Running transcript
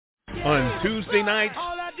On Tuesday nights,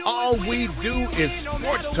 all we do is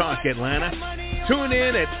Sports Talk Atlanta. Tune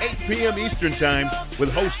in at 8 p.m. Eastern Time with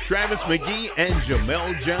host Travis McGhee and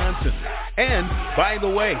Jamel Johnson. And, by the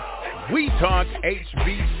way, we talk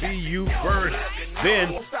HBCU first.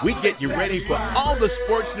 Then we get you ready for all the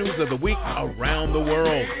sports news of the week around the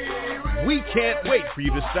world. We can't wait for you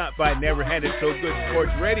to stop by Never Had It So Good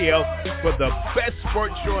Sports Radio for the best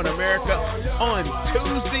sports show in America on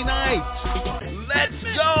Tuesday nights. Let's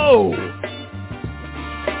go!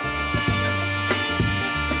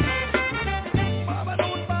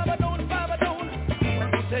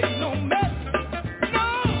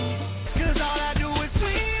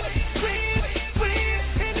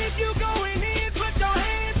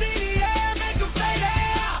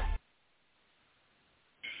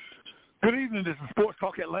 Good evening. This is Sports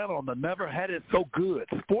Talk Atlanta on the Never Had It So Good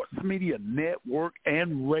Sports Media Network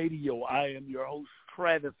and Radio. I am your host,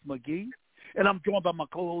 Travis McGhee, and I'm joined by my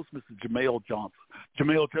co-host, Mr. Jamel Johnson.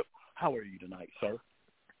 Jamel, how are you tonight, sir?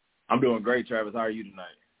 I'm doing great, Travis. How are you tonight?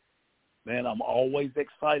 Man, I'm always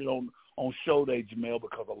excited on show day, Jamel,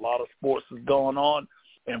 because a lot of sports is going on,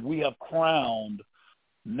 and we have crowned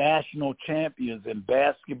national champions in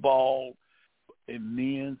basketball, in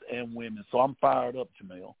men's and women's. So I'm fired up,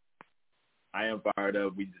 Jamel. I am fired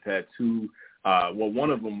up. We just had two. One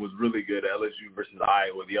of them was really good, LSU versus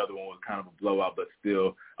Iowa. The other one was kind of a blowout, but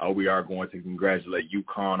still, we are going to congratulate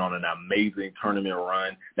UConn on an amazing tournament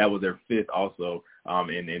run. That was their fifth also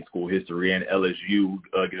in school history, and LSU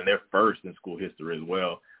getting their first in school history as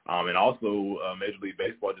well. And also, Major League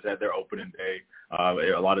Baseball just had their opening day.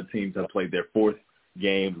 A lot of teams have played their fourth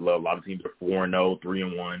game. A lot of teams are 4-0,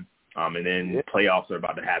 3-1. And then playoffs are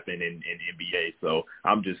about to happen in NBA. So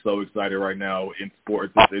I'm just so excited right now in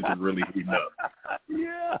sports. It's really heating up.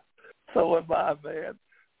 Yeah. So am I, man.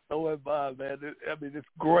 I mean, it's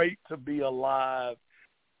great to be alive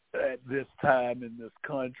at this time in this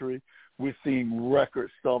country. We're seeing record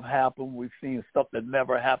stuff happen. We've seen stuff that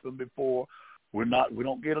never happened before. We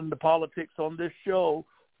don't get into politics on this show,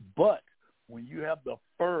 but when you have the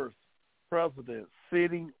first president,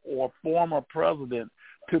 sitting or former president,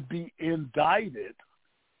 to be indicted,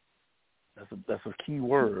 that's a key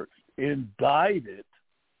word, indicted.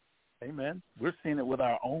 Amen. We're seeing it with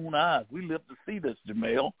our own eyes. We live to see this,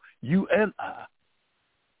 Jamel, you and I.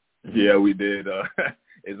 Yeah, we did.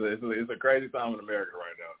 It's a crazy time in America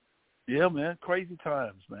right now. Yeah, man. Crazy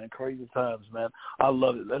times, man. I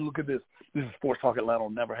love it. Look at this. This is Sports Talk Atlanta.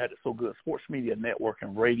 Never Had It So Good. Sports Media Network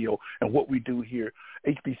and Radio. And what we do here,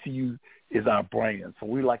 HBCU is our brand. So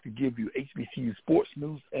we like to give you HBCU sports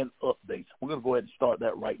news and updates. We're going to go ahead and start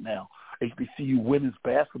that right now. HBCU women's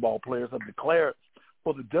basketball players have declared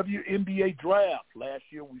for the WNBA draft. Last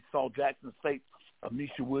year we saw Jackson State's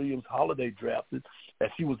Amnesia Williams-Holiday drafted, as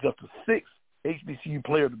she was just the sixth HBCU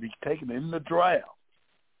player to be taken in the draft.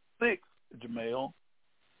 6, Jamel.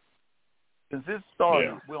 Since this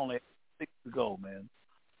started, we only have 6 to go, man.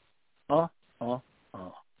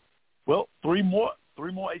 Well, three more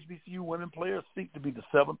HBCU women players seek to be the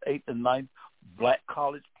 7th, 8th, and 9th black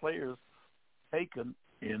college players taken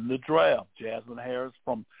in the draft. Jasmine Harris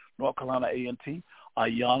from North Carolina A&T,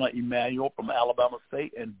 Ayanna Emanuel from Alabama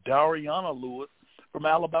State, and Dariana Lewis from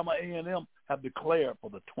Alabama A&M have declared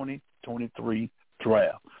for the 2023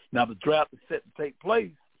 draft. Now, the draft is set to take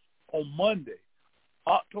place on Monday,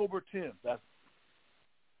 October 10th. That's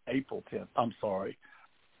April 10th. I'm sorry.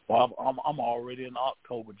 Well, I'm already in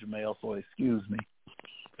October, Jamel, so excuse me.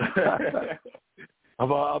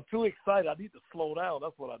 I'm too excited. I need to slow down.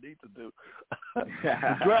 That's what I need to do.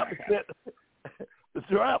 The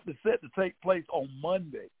draft is set to take place on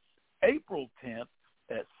Monday, April 10th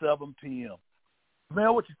at 7 p.m.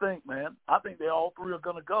 Man, what you think, man? I think they all three are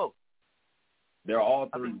going to go. They're all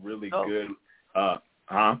three really good. I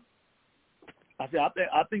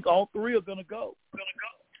think all three are going to go.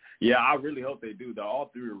 Yeah, I really hope they do. All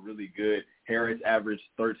three are really good. Harris averaged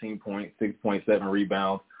 13 points, 6.7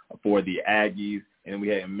 rebounds for the Aggies. And we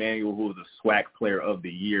had Emmanuel, who was a SWAC player of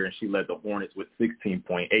the year, and she led the Hornets with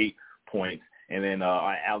 16.8 points. And then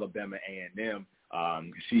Alabama A&M,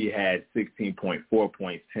 she had 16.4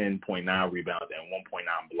 points, 10.9 rebounds, and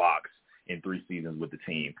 1.9 blocks in 3 seasons with the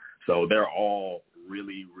team. So they're all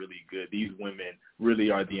really, really good. These women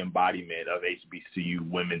really are the embodiment of HBCU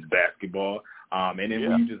women's basketball. And then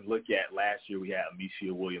when you just look at last year, we had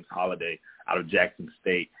Amnesia Williams-Holiday out of Jackson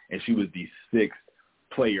State, and she was the 6th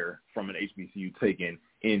player from an HBCU taken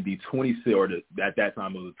in the at that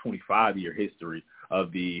time it was a 25-year history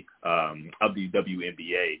of the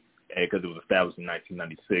WNBA, because it was established in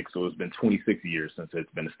 1996. So it's been 26 years since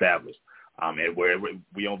it's been established. And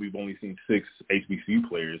we've only seen 6 HBCU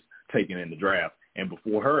players taken in the draft, And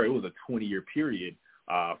before her, it was a 20-year period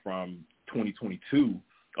from 2022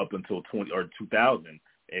 up until 2000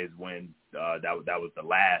 is when that was the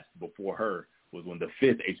last. Before her was when the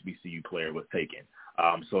 5th HBCU player was taken.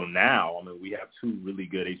 So now, I mean, we have 2 really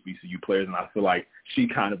good HBCU players, and I feel like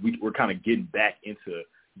we're kind of getting back into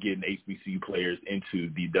getting HBCU players into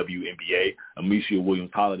the WNBA. Amisha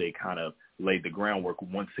Williams-Holiday kind of laid the groundwork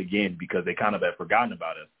once again because they kind of had forgotten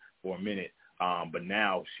about us for a minute. But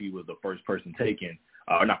now she was the first person taken,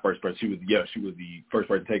 not first person. She was the first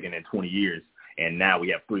person taken in 20 years. And now we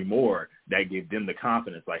have 3 more that gave them the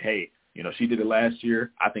confidence, like, hey, you know, she did it last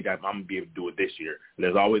year. I think I'm going to be able to do it this year.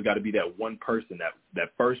 There's always got to be that one person,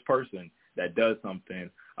 that first person that does something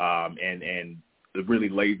and it really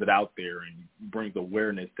lays it out there and brings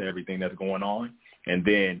awareness to everything that's going on. And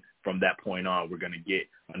then from that point on, we're going to get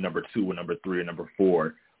a number 2, a number 3, a number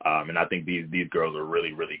 4. And I think these girls are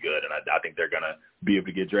really, really good. And I think they're going to be able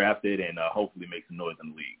to get drafted and hopefully make some noise in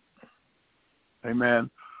the league. Hey, man,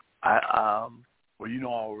 well, you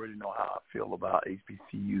know, I already know how I feel about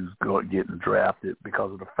HBCUs getting drafted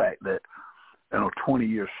because of the fact that in a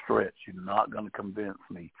 20-year stretch, you're not going to convince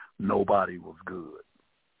me nobody was good.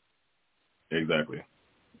 Exactly.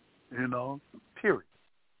 You know, period.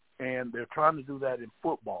 And they're trying to do that in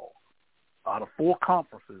football. Out of 4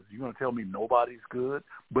 conferences, you're going to tell me nobody's good,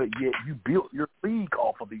 but yet you built your league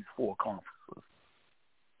off of these 4 conferences.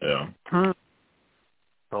 Yeah.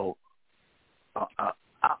 So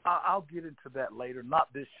I'll get into that later.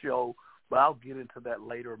 Not this show, but I'll get into that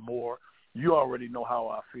later more. You already know how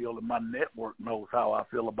I feel, and my network knows how I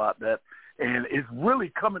feel about that. And it's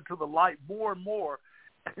really coming to the light more and more,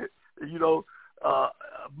 you know,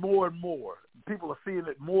 more and more. People are seeing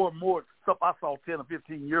it more and more. Stuff I saw 10 or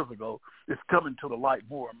 15 years ago is coming to the light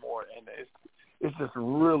more and more. And it's just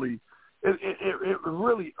really, it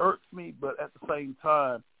really irks me, but at the same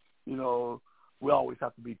time, you know, we always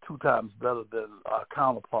have to be 2 times better than our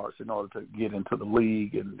counterparts in order to get into the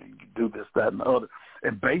league and do this, that, and the other.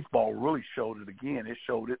 And baseball really showed it again. It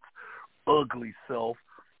showed its ugly self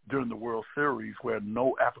during the World Series where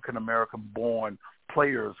no African-American born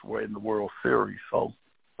players were in the World Series. So,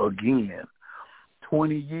 again,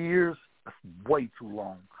 20 years, that's way too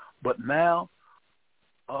long. But now,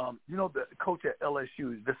 you know, the coach at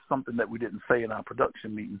LSU, this is something that we didn't say in our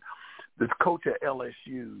production meeting. This coach at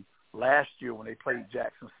LSU, last year when they played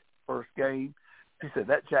Jackson's first game, she said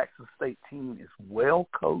that Jackson State team is well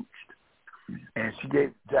coached, and she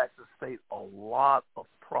gave Jackson State a lot of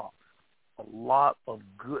props, a lot of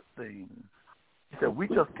good things. She said, we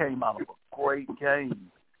just came out of a great game.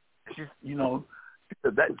 She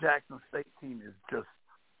said that Jackson State team is just,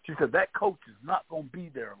 she said that coach is not going to be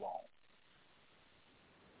there long.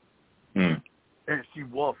 And she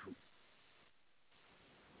wasn't.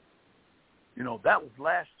 You know, that was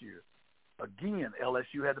last year. Again,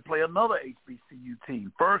 LSU had to play another HBCU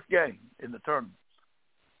team, first game in the tournament.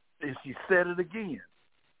 And she said it again.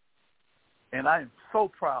 And I am so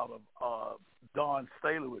proud of Dawn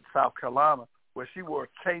Staley with South Carolina, where she wore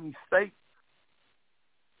Caney State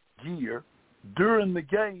gear during the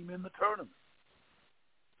game in the tournament.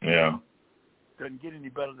 Yeah. Doesn't get any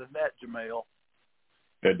better than that, Jamel.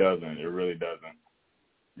 It doesn't. It really doesn't.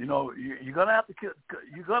 You know, you're gonna have to get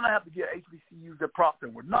HBCUs their props,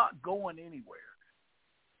 and we're not going anywhere.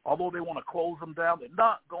 Although they want to close them down, they're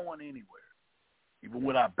not going anywhere. Even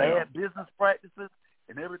with our bad business practices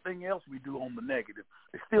and everything else we do on the negative,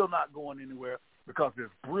 they're still not going anywhere because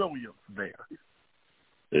there's brilliance there.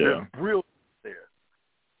 Yeah. There's brilliance there.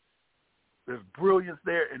 There's brilliance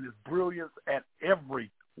there, and there's brilliance at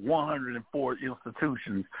every 104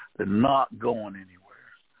 institutions. They're not going anywhere.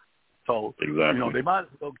 So, exactly. You know, they might as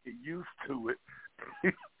well get used to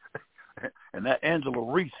it. And that Angela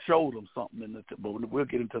Reese showed them something, but we'll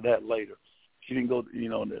get into that later. She didn't go, you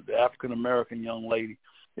know, the African-American young lady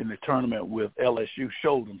in the tournament with LSU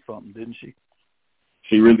showed them something, didn't she?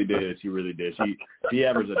 She really did. She really did. She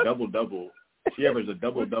averaged a double-double. She averaged a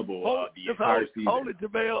double-double the entire season. Hold it,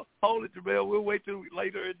 Jamel. We'll wait till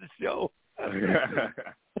later in the show.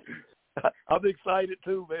 I'm excited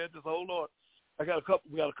too, man. Just hold on. We got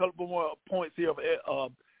a couple more points here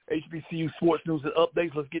of HBCU sports news and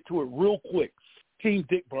updates. Let's get to it real quick. Team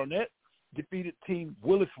Dick Barnett defeated Team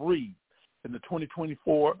Willis Reed in the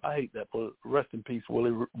 2024. I hate that, but rest in peace,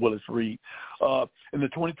 Willis Reed. In the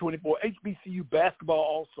 2024 HBCU basketball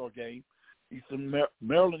All-Star game,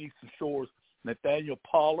 Maryland Eastern Shore's Nathaniel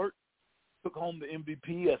Pollard took home the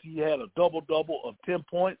MVP as he had a double-double of 10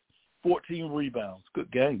 points, 14 rebounds.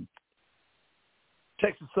 Good game.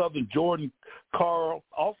 Texas Southern Jordan Carl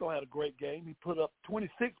also had a great game. He put up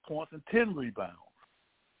 26 points and 10 rebounds.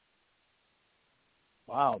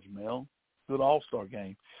 Wow, Jamel. good All-Star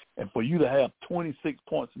game. And for you to have 26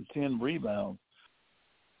 points and 10 rebounds,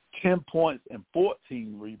 10 points and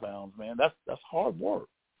 14 rebounds, man, that's hard work.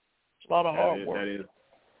 It's a lot of hard work.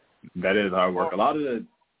 That is hard work. A lot of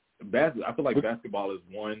I feel like basketball is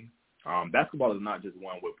won. Basketball is not just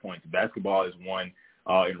won with points. Basketball is won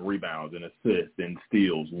in rebounds and assists and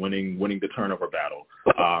steals, winning the turnover battle.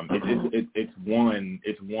 It's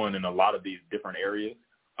won in a lot of these different areas.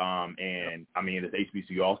 And I mean, this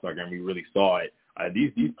HBCU All-Star game, we really saw it.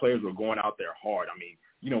 These players were going out there hard. I mean,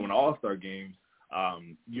 in All-Star games,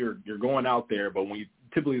 you're going out there, but when you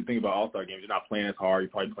typically think about All-Star games, you're not playing as hard.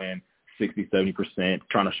 You're probably playing 60, 70%,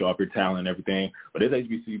 trying to show off your talent and everything. But this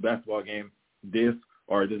HBCU basketball game, this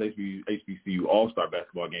HBCU All-Star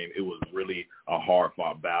basketball game, it was really a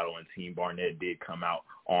hard-fought battle, and Team Barnett did come out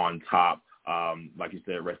on top. Like you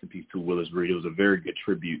said, rest in peace to Willis Reed. It was a very good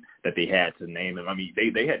tribute that they had to name him. I mean,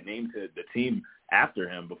 they had named the team after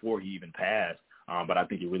him before he even passed, but I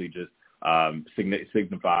think it really just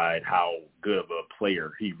signified how good of a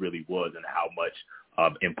player he really was and how much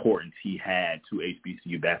importance he had to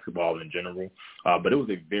HBCU basketball in general. But it was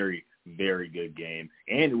a very, very good game,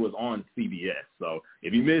 and it was on CBS. So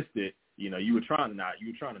if you missed it, you were trying to not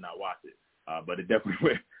watch it, but it definitely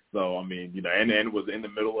went. So I mean, and it was in the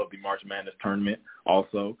middle of the March Madness tournament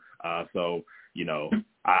also. So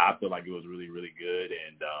I feel like it was really, really good,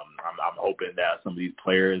 and I'm hoping that some of these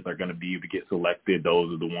players are going to be able to get selected.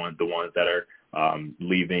 Those are the ones that are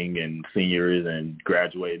leaving and seniors and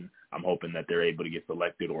graduating. I'm hoping that they're able to get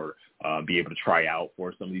selected or be able to try out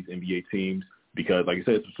for some of these NBA teams because, like I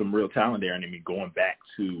said, there's some real talent there. And I mean, going back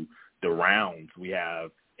to the rounds we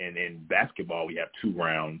have, and in basketball we have 2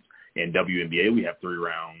 rounds. In WNBA we have 3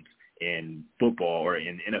 rounds. In football or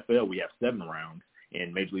in NFL we have 7 rounds.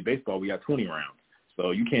 In Major League Baseball we have 20 rounds.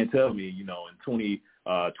 So you can't tell me, in 20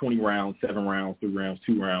 rounds, 7 rounds, 3 rounds,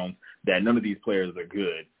 2 rounds, that none of these players are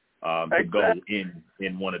good to go in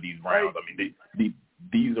one of these rounds. I mean,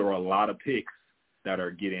 these are a lot of picks that are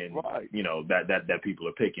getting, that people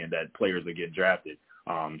are picking, that players are getting drafted.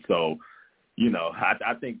 So,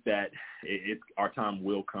 I think that our time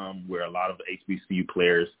will come where a lot of HBCU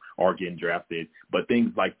players are getting drafted. But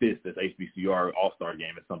things like this HBCU All-Star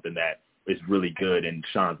game is something that is really good and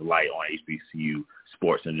shines a light on HBCU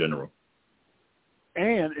sports in general.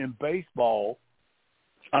 And in baseball,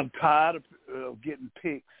 I'm tired of getting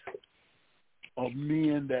picks of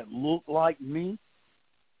men that look like me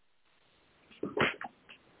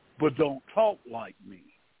but don't talk like me.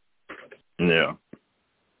 Yeah.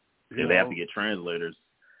 They have to get translators.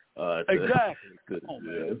 Exactly.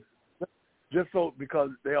 Just so,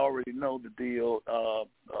 because they already know the deal,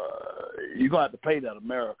 you're going to have to pay that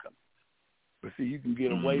American. But see, you can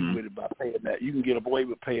get away with it by paying that. You can get away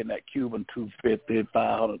with paying that Cuban $250,000,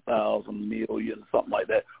 $500,000, $1 million, something like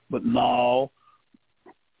that. But no,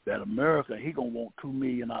 that American, he gonna want $2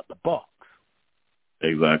 million out the box.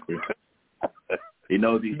 Exactly. He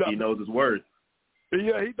knows his worth.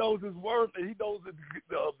 Yeah, he knows his worth, and he knows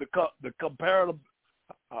the comparative.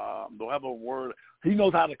 Don't have a word. He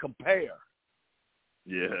knows how to compare.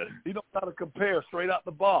 Yeah. He knows how to compare straight out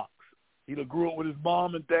the box. He grew up with his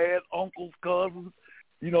mom and dad, uncles, cousins,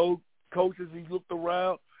 coaches. He looked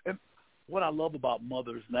around. And what I love about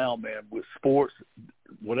mothers now, man, with sports,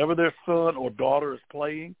 whatever their son or daughter is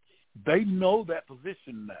playing, they know that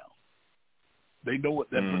position now. They know what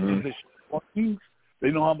that position means. They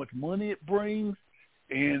know how much money it brings.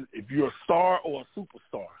 And if you're a star or a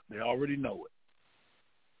superstar, they already know it.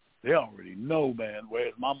 They already know, man,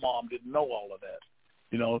 whereas my mom didn't know all of that.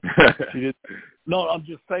 She didn't. No, I'm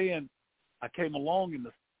just saying, I came along in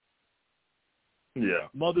the. Yeah.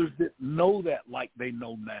 Mothers didn't know that like they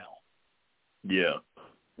know now. Yeah.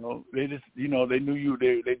 They just, they knew you.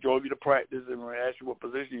 They drove you to practice and asked you what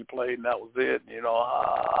position you played, and that was it. And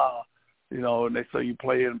they saw you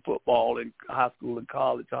play in football in high school and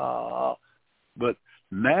college. But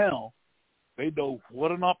now they know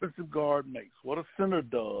what an offensive guard makes, what a center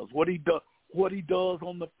does, what he does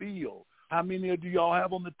on the field. How many do y'all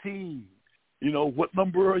have on the team? What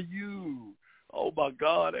number are you? Oh my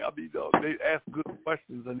God! I mean, they ask good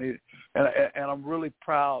questions, and I'm really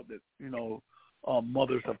proud that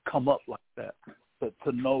mothers have come up like that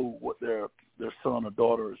to know what their son or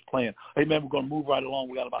daughter is playing. Hey man, we're going to move right along.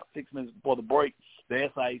 We got about 6 minutes before the break. The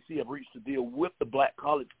SIAC have reached a deal with the Black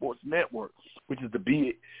College Sports Network, which is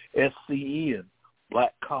the BSCN,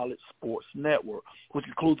 Black College Sports Network, which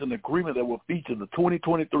includes an agreement that will feature the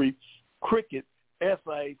 2023 cricket,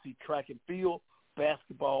 SIAC track and field,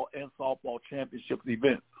 basketball, and softball championship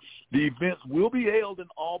events. The events will be held in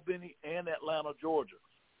Albany and Atlanta, Georgia.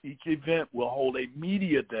 Each event will hold a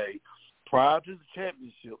media day prior to the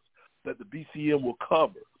championships that the BCM will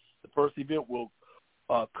cover. The first event we'll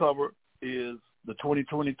cover is the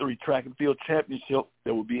 2023 Track and Field Championship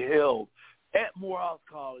that will be held at Morehouse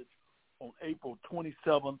College on April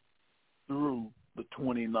 27th through the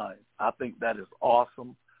 29th. I think that is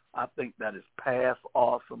awesome. I think that is past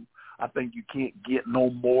awesome. I think you can't get no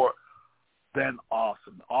more than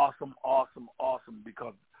awesome. Awesome, awesome, awesome,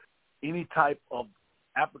 because any type of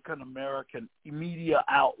African-American media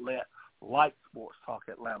outlet like Sports Talk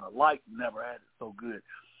Atlanta, like Never Had It So Good,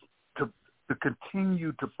 to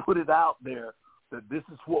continue to put it out there that this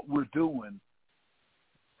is what we're doing,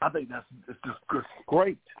 I think it's just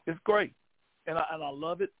great. It's great. And I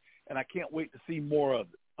love it, and I can't wait to see more of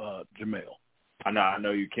it, Jamel. I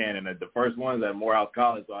know you can, and the first one's at Morehouse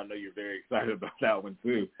College, so I know you're very excited about that one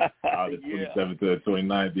too. The 27th to the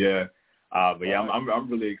 29th, yeah. But yeah, I'm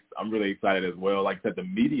really excited as well. Like I said, the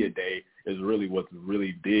media day is really what's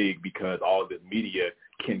really big because all of this media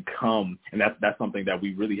can come, and that's something that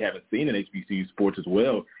we really haven't seen in HBCU sports as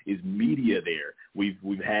well. Is media there? We've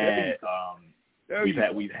had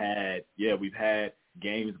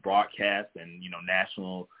games broadcast and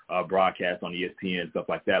national broadcast on ESPN and stuff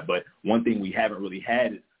like that. But one thing we haven't really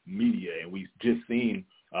had is media, and we've just seen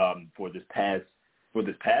for this past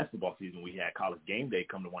football season, we had College Game Day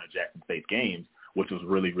come to one of Jackson State's games, which was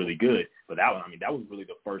really, really good. But that one, that was really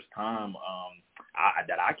the first time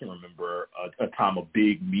that I can remember a time a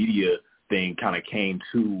big media thing kind of came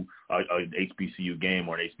to an HBCU game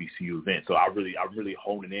or an HBCU event. So I'm really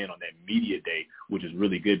honing in on that media day, which is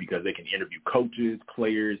really good because they can interview coaches,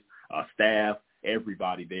 players, staff,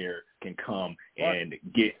 everybody there can come and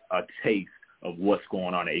get a taste of what's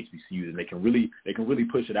going on at HBCUs, and they can really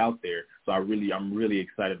push it out there. So I'm really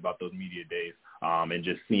excited about those media days and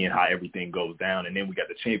just seeing how everything goes down. And then we got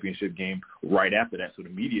the championship game right after that. So the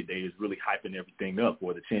media day is really hyping everything up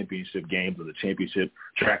for the championship games or the championship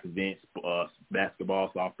track events,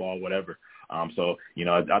 basketball, softball, whatever. So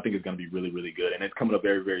I think it's going to be really, really good. And it's coming up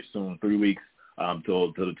very, very soon, 3 weeks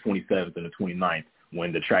till the 27th and the 29th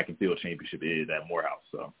when the track and field championship is at Morehouse.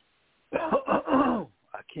 So.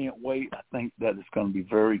 I can't wait. I think that it's going to be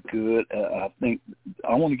very good. I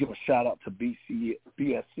want to give a shout-out to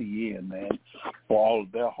BSCN, man, for all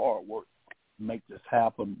of their hard work to make this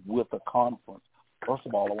happen with a conference. First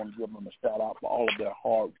of all, I want to give them a shout-out for all of their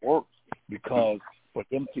hard work because for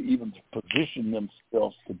them to even position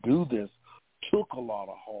themselves to do this took a lot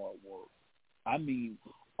of hard work. I mean,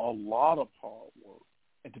 a lot of hard work.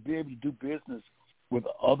 And to be able to do business with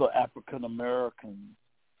other African-Americans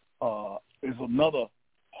is another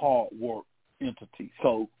hard work entity.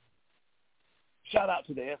 So shout out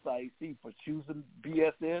to the SIAC for choosing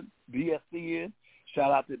BSCN.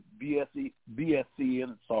 Shout out to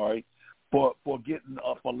BSCN, for getting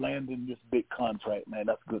for landing this big contract, man.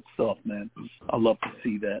 That's good stuff, man. I love to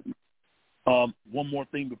see that. One more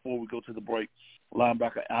thing before we go to the break.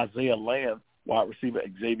 Linebacker Isaiah Lamb, wide receiver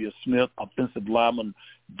Xavier Smith, offensive lineman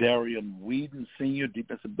Darian Whedon Sr.,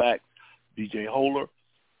 defensive back DJ Holler,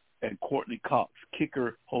 and Courtney Cox,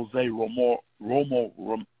 kicker Jose Romo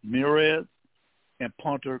Ramirez, and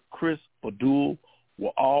punter Chris Badul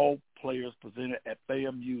were all players presented at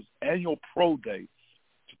FAMU's annual Pro Day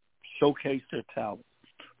to showcase their talent.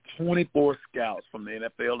 24 scouts from the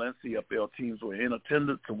NFL and CFL teams were in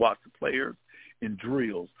attendance to watch the players in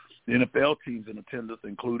drills. The NFL teams in attendance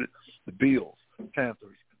included the Bills,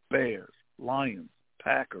 Panthers, Bears, Lions,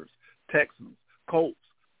 Packers, Texans, Colts,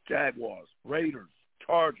 Jaguars, Raiders,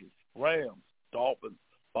 Chargers, Rams, Dolphins,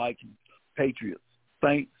 Vikings, Patriots,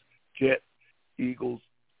 Saints, Jets, Eagles,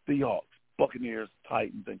 Seahawks, Buccaneers,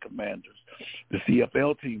 Titans, and Commanders. The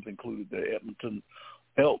CFL teams included the Edmonton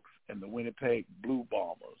Elks and the Winnipeg Blue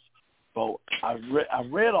Bombers. So I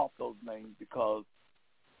read off those names because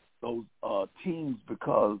those teams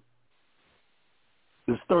because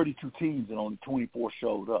there's 32 teams and only 24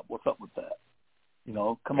 showed up. What's up with that?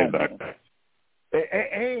 Come on, man.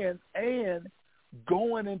 And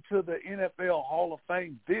going into the NFL Hall of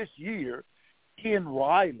Fame this year, Ken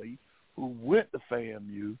Riley, who went to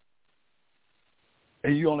FAMU,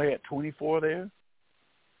 and you only had 24 there?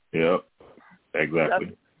 Yep,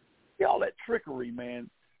 exactly. All that trickery, man.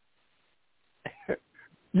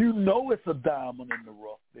 It's a diamond in the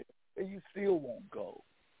rough there, and you still won't go.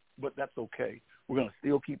 But that's okay. We're going to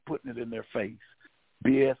still keep putting it in their face.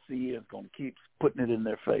 BSC is going to keep putting it in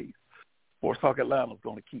their face. Sports Talk Atlanta is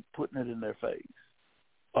going to keep putting it in their face.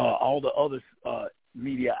 All the other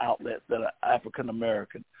media outlets that are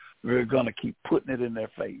African-American, we're going to keep putting it in their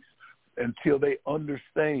face until they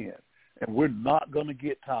understand. And we're not going to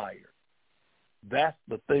get tired. That's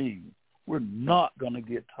the thing. We're not going to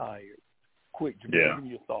get tired. Quick, Jamel, give me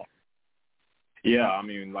your thoughts. Yeah, I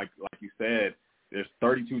mean, like you said, there's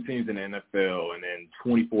 32 teams in the NFL, and then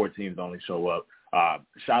 24 teams only show up.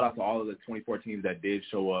 Shout out to all of the 24 teams that did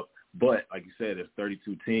show up. But like you said, there's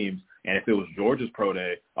 32 teams, and if it was Georgia's Pro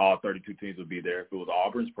Day, all 32 teams would be there. If it was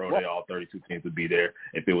Auburn's Pro Day, all 32 teams would be there.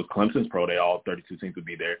 If it was Clemson's Pro Day, all 32 teams would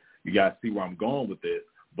be there. You guys see where I'm going with this.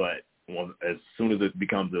 But as soon as it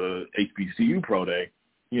becomes a HBCU Pro Day,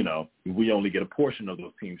 you know, we only get a portion of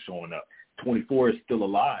those teams showing up. 24 is still a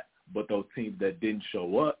lot, but those teams that didn't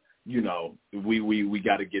show up, you know, we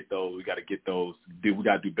got to get those. We got to get those. We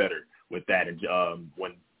got to do better with that. And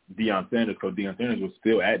when Deion Sanders was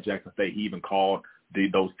still at Jackson State, he even called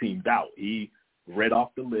those teams out. He read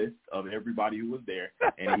off the list of everybody who was there,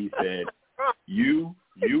 and he said, you,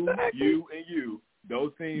 and you.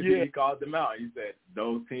 Those teams, he called them out. He said,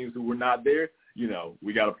 those teams who were not there, you know,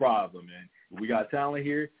 we got a problem, man. We got talent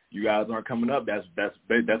here. You guys aren't coming up. That's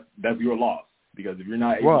your loss. Because if you're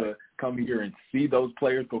not able to come here and see those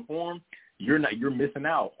players perform, you're missing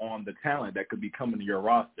out on the talent that could be coming to your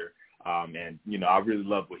roster. And you know, I really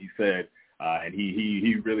love what he said, and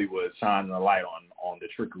he really was shining a light on the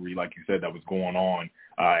trickery, like you said, that was going on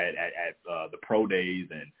at the pro days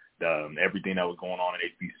and everything that was going on at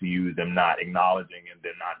HBCUs, them not acknowledging and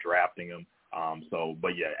them not drafting them.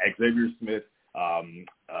 But yeah, Xavier Smith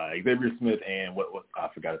and what I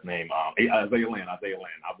forgot his name, Isaiah Land.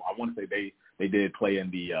 I want to say they did play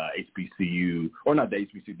in the HBCU, or not the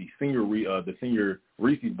HBCU, the senior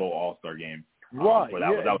Reese's Bowl All-Star game. Right.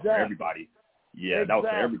 That was for everybody. Yeah, that was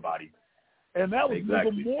for everybody. And that was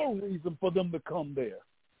even more reason for them to come there.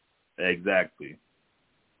 Exactly.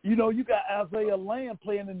 You know, you got Isaiah Land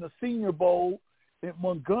playing in the Senior Bowl in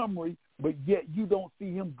Montgomery, but yet you don't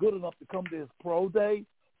see him good enough to come to his pro day.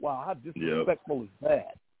 Wow, how disrespectful is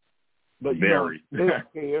that? But you know, they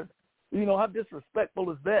don't care. You know, how disrespectful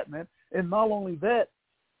is that, man? And not only that,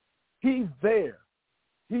 he's there.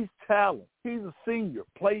 He's talent. He's a senior,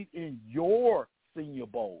 played in your Senior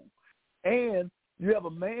Bowl. And you have a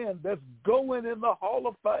man that's going in the Hall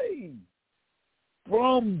of Fame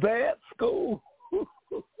from that school.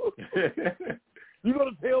 You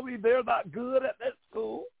going to tell me they're not good at that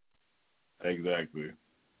school? Exactly.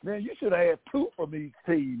 Man, you should have had two from each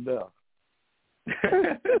team now. You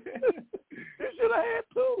should have had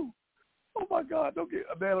two. Oh, my God. I'm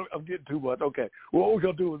getting too much. Okay. Well, what we're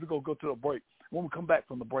going to do is we're going to go to a break. When we come back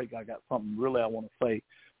from the break, I got something really I want to say.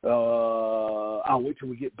 I'll wait till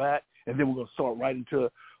we get back, and then we're going to start right into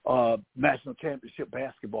national championship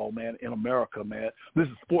basketball, man, in America, man. This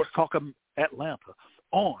is Sports Talk Atlanta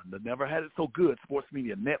on the Never Had It So Good Sports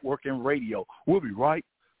Media Network and Radio. We'll be right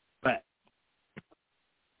back.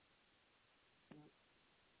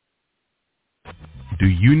 Do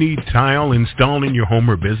you need tile installed in your home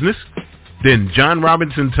or business? Then John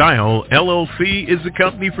Robinson Tile, LLC is the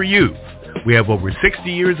company for you. We have over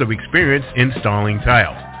 60 years of experience installing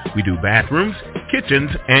tile. We do bathrooms, kitchens,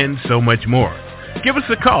 and so much more. Give us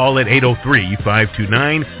a call at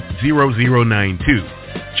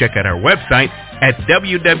 803-529-0092. Check out our website at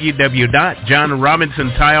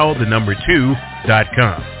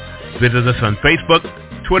www.johnrobinsontile2.com. Visit us on Facebook,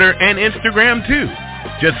 Twitter, and Instagram too.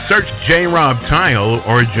 Just search J. Rob Tile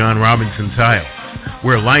or John Robinson Tile.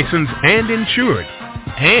 We're licensed and insured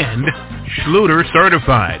and Schluter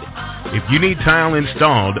certified. If you need tile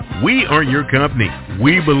installed, we are your company.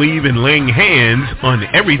 We believe in laying hands on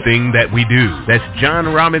everything that we do. That's John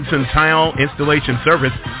Robinson Tile Installation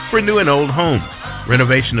Service for new and old homes.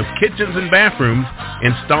 Renovation of kitchens and bathrooms,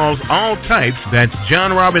 installs all types. That's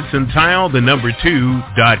John Robinson Tile,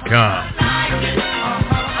 2.com.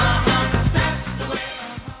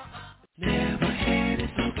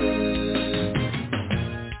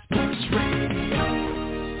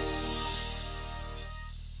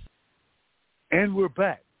 And we're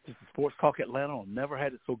back. This is Sports Talk Atlanta on Never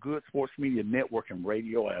Had It So Good Sports Media Network and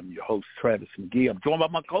Radio. I'm your host, Travis McGhee. I'm joined by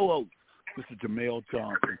my co-host, Mr. Jamel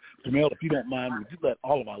Johnson. Jamel, if you don't mind, would you let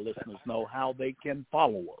all of our listeners know how they can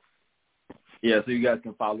follow us? Yeah, so you guys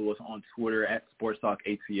can follow us on Twitter at Sports Talk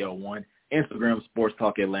ATL1, Instagram Sports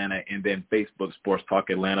Talk Atlanta, and then Facebook Sports Talk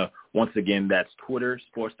Atlanta. Once again, that's Twitter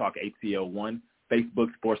Sports Talk ATL1,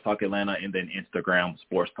 Facebook Sports Talk Atlanta, and then Instagram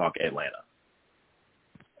Sports Talk Atlanta.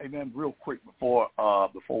 Hey, man, real quick before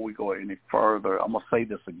we go any further, I'm going to say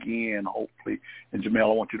this again, hopefully. And, Jamel,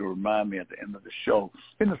 I want you to remind me at the end of the show.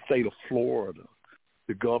 In the state of Florida,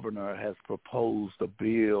 the governor has proposed a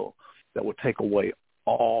bill that will take away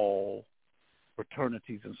all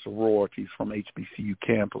fraternities and sororities from HBCU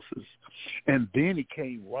campuses. And then he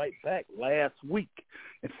came right back last week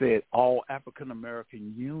and said all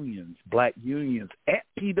African-American unions, black unions at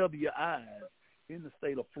PWIs in the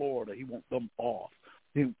state of Florida, he wants them off.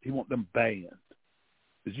 He want them banned.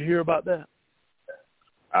 Did you hear about that?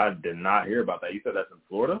 I did not hear about that. You said that's in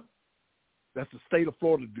Florida? That's the state of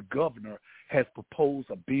Florida. The governor has proposed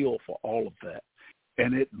a bill for all of that.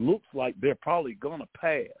 And it looks like they're probably going to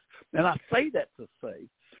pass. And I say that to say,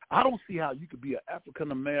 I don't see how you could be an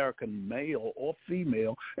African-American male or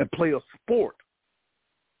female and play a sport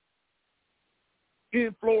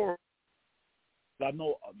in Florida. I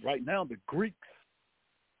know right now the Greeks,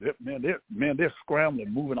 they're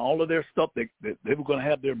scrambling, moving all of their stuff. They were going to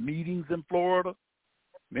have their meetings in Florida.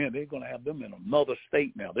 Man, they're going to have them in another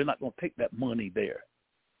state now. They're not going to take that money there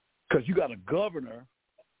because you got a governor.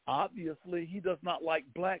 Obviously, he does not like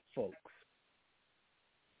black folks.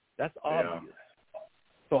 That's obvious. Yeah.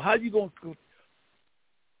 So how you going to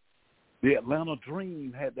 – the Atlanta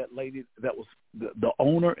Dream had that lady that was the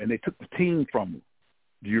owner, and they took the team from her.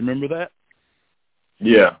 Do you remember that?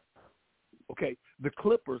 Yeah. Okay. The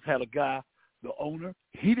Clippers had a guy, the owner,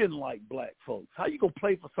 he didn't like black folks. How you going to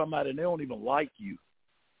play for somebody and they don't even like you?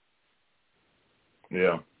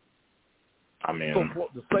 Yeah. I mean, so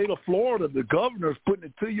the state of Florida, the governor's putting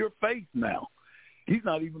it to your face now. He's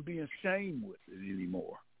not even being shamed with it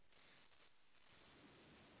anymore.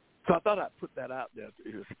 So I thought I'd put that out there,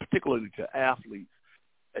 particularly to athletes.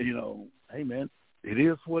 You know, hey, man, it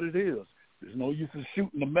is what it is. There's no use in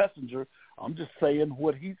shooting the messenger. I'm just saying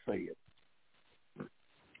what he said.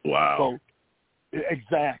 Wow. So,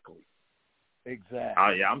 exactly. Yeah,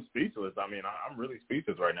 I'm speechless. I mean, I'm really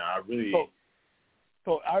speechless right now.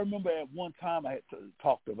 So I remember at one time I had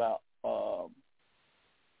talked about, the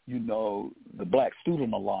Black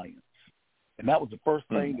Student Alliance. And that was the first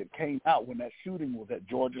thing that came out when that shooting was at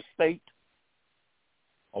Georgia State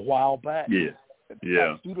a while back. Yeah. The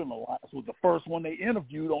Black Student Alliance was the first one they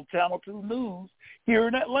interviewed on Channel 2 News here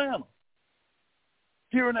in Atlanta.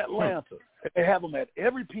 They have them at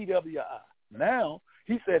every PWI. Now,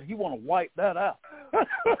 he said he want to wipe that out.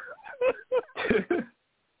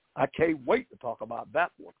 I can't wait to talk about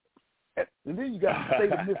that one. And then you got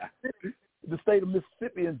the state of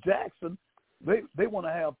Mississippi and Jackson. They want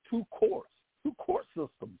to have two court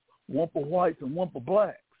systems, one for whites and one for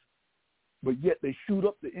blacks. But yet they shoot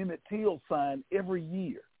up the Emmett Till sign every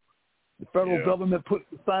year. The federal government puts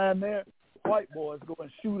the sign there. The white boys go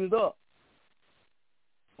and shoot it up.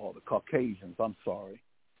 Oh, the Caucasians, I'm sorry.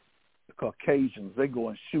 The Caucasians, they go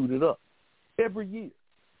and shoot it up every year.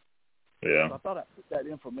 Yeah. So I thought I'd put that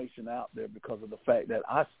information out there because of the fact that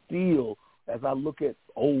I still, as I look at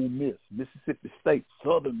Ole Miss, Mississippi State,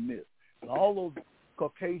 Southern Miss, and all those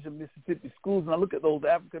Caucasian Mississippi schools, and I look at those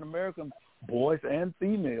African-American boys and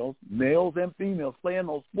females, males and females playing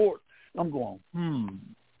those sports, I'm going,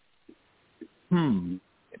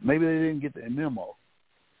 maybe they didn't get the memo.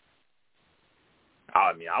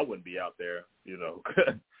 I mean, I wouldn't be out there,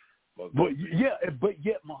 But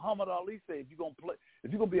yet Muhammad Ali said, if you're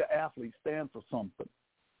gonna be an athlete, stand for something.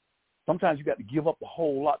 Sometimes you got to give up a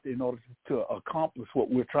whole lot in order to accomplish what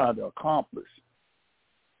we're trying to accomplish.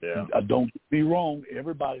 Yeah. Don't get me wrong.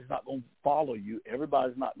 Everybody's not going to follow you.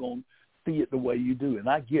 Everybody's not going to see it the way you do, and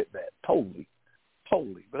I get that totally.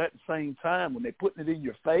 But at the same time, when they're putting it in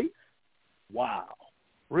your face, wow,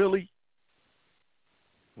 really.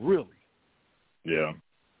 Yeah.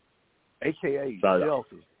 AKA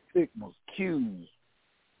Deltas, Sigmas, Qs,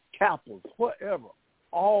 Kappas, whatever.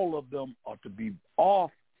 All of them are to be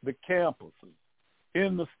off the campuses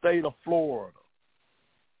in the state of Florida.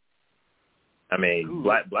 I mean,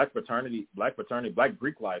 black fraternity, black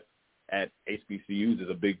Greek life at HBCUs is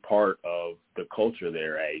a big part of the culture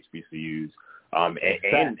there at HBCUs, and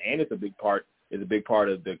it's a big part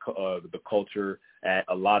of the culture at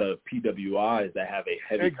a lot of PWIs that have a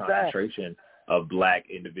heavy concentration of black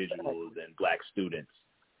individuals and black students.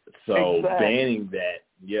 So banning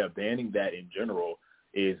that in general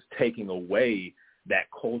is taking away that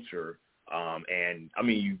culture. And I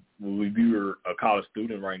mean, if you're a college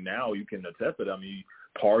student right now, you can attest to that. I mean,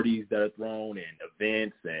 parties that are thrown and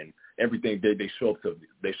events and everything. They show up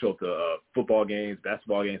to football games,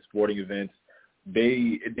 basketball games, sporting events.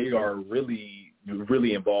 They are really,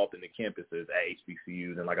 really involved in the campuses at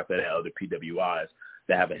HBCUs and, like I said, at other PWIs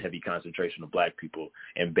that have a heavy concentration of black people.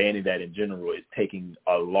 And banning that in general is taking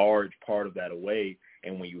a large part of that away.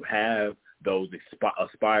 And when you have those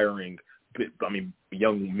aspiring,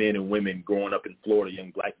 young men and women growing up in Florida,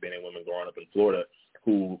 young black men and women growing up in Florida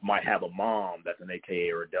who might have a mom that's an AKA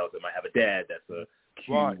or a Delta, might have a dad that's a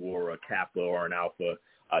Q or a Kappa or an Alpha.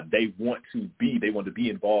 They want to be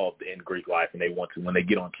involved in Greek life, and they want to, when they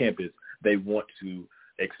get on campus, they want to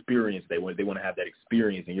experience. They want to have that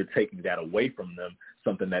experience, and you're taking that away from them,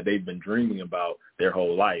 something that they've been dreaming about their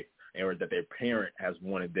whole life, or that their parent has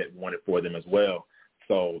wanted for them as well.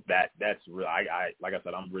 So that's real. I like I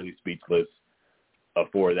said, I'm really speechless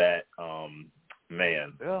for that.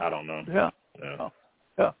 Man, Yeah. I don't know.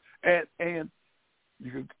 Yeah. And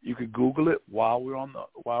you could Google it while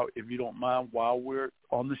if you don't mind, while we're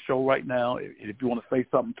on the show right now. If you want to say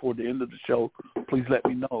something toward the end of the show, please let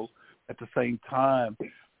me know. At the same time,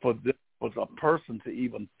 for a person to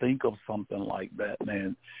even think of something like that,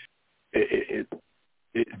 man, it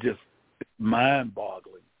just it's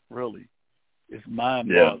mind-boggling. Really, it's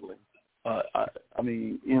mind-boggling. Yeah. I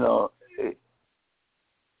mean,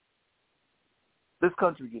 this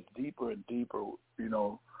country gets deeper and deeper,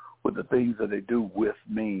 with the things that they do with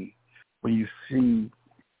me. When you see,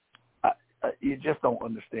 you just don't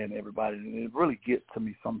understand everybody, and it really gets to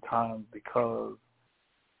me sometimes because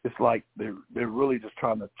it's like they're really just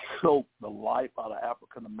trying to choke the life out of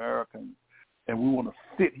African Americans, and we want to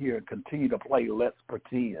sit here and continue to play let's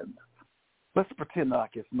pretend. Let's pretend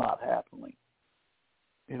like it's not happening.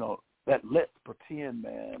 That let's pretend,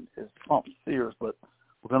 man, is something serious, but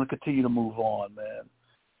we're going to continue to move on, man.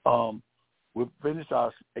 We've finished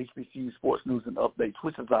our HBCU Sports News and Updates,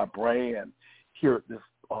 which is our brand here at this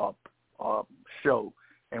show,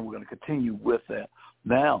 and we're going to continue with that.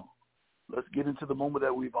 Now, let's get into the moment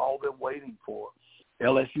that we've all been waiting for.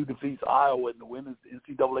 LSU defeats Iowa in the women's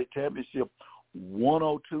NCAA championship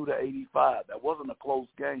 102-85. That wasn't a close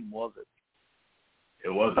game, was it?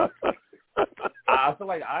 It wasn't. I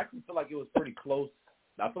actually feel like it was pretty close.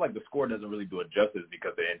 I feel like the score doesn't really do it justice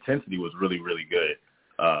because the intensity was really, really good.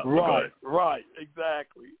 Right,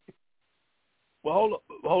 exactly. Well,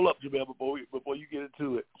 hold up, Jamel, before you get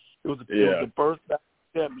into it. It was the first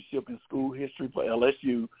championship in school history for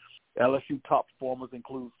LSU. LSU top performers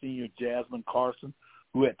include senior Jasmine Carson,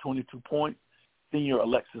 who had 22 points, senior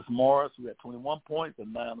Alexis Morris, who had 21 points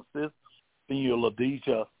and 9 assists, senior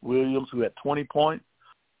LaDeja Williams, who had 20 points,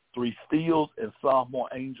 3 steals, and sophomore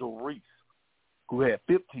Angel Reese, who had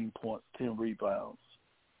 15 points, 10 rebounds.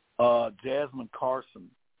 Jasmine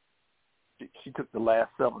Carson, she took the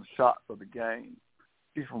last 7 shots of the game.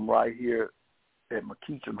 She's from right here at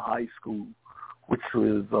McGhee High School, which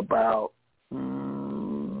is about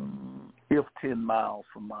 10 miles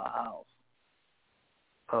from my house.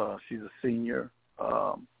 She's a senior.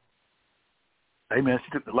 Hey, man,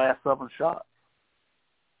 she took the last 7 shots.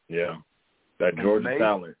 Yeah, that Georgia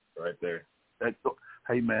talent right there.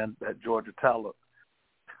 Hey, man, that Georgia talent.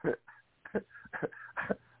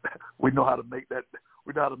 We know how to make that.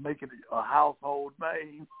 We know how to make it a household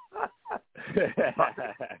name.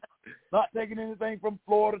 Not taking anything from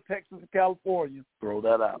Florida, Texas, and California. Throw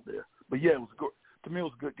that out there. But yeah, it was good. To me, it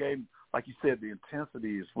was a good game. Like you said, the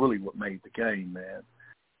intensity is really what made the game, man.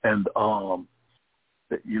 And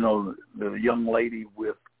the young lady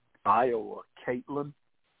with Iowa, Caitlin.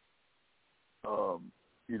 I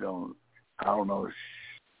don't know.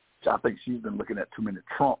 I think she's been looking at too many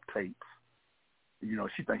Trump tapes.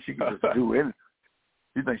 She thinks she can just do anything.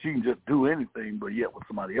 She thinks she can just do anything, but yet when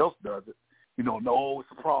somebody else does it, no,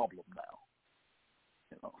 it's a problem now.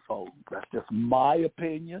 So that's just my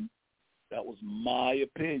opinion. That was my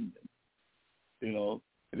opinion. And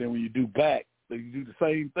then when you do the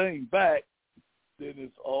same thing back, then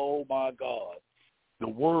it's, oh my God, the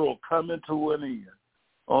world coming to an end.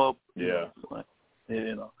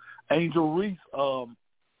 Angel Reese,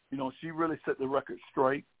 she really set the record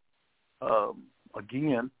straight.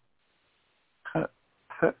 Again,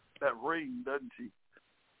 that ring, doesn't she?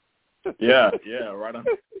 Yeah, right on.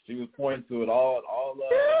 She was pointing to it all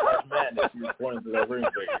madness. She was pointing to that ring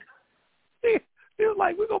finger. He was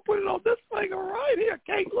like, we're going to put it on this finger right here,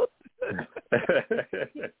 Caitlin.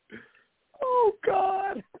 Oh,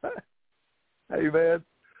 God. Hey, man,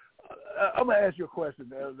 I'm going to ask you a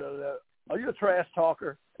question. Are you a trash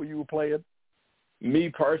talker when you were playing? Me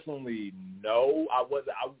personally, no. I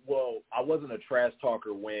wasn't a trash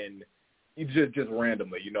talker when just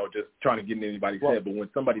randomly, just trying to get in anybody's head. But when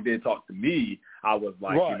somebody did talk to me, I was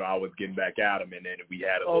like, I was getting back at them, and then we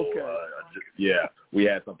had a little, we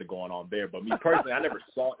had something going on there. But me personally, I never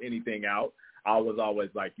sought anything out. I was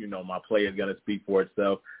always like, my play is gonna speak for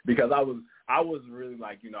itself, because I was really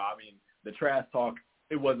like, the trash talk,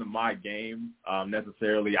 it wasn't my game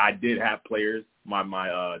necessarily. I did have players,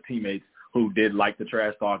 my teammates, who did like the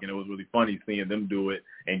trash talk, and it was really funny seeing them do it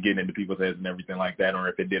and getting into people's heads and everything like that, or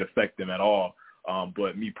if it did affect them at all.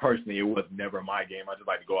 But me personally, it was never my game. I just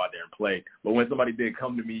like to go out there and play. But when somebody did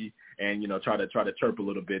come to me and, try to chirp a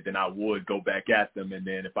little bit, then I would go back at them. And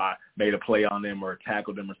then if I made a play on them or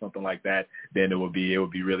tackled them or something like that, then it would be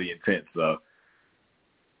really intense. So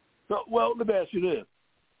well, let me ask you this.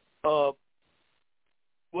 I'm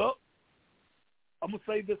going to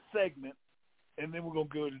say this segment, and then we're going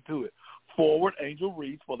to go into it. Forward Angel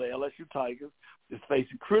Reese for the LSU Tigers is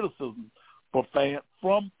facing criticism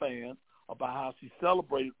from fans about how she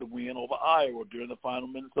celebrated the win over Iowa during the final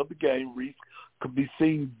minutes of the game. Reese could be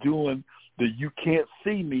seen doing the "you can't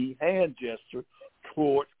see me" hand gesture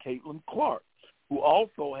towards Caitlin Clark, who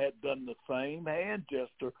also had done the same hand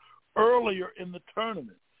gesture earlier in the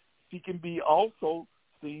tournament. She can be also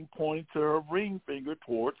seen pointing to her ring finger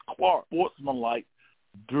towards Clark, sportsmanlike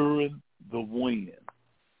during the win.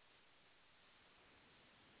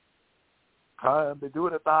 They do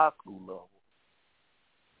it at the high school level.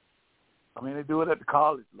 I mean, they do it at the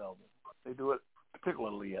college level. They do it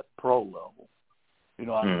particularly at the pro level.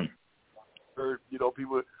 I heard,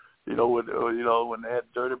 people, when they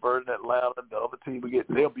had Dirty Bird in Atlanta, the other team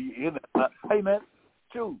they'll be in it. Hey man,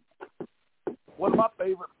 shoot, one of my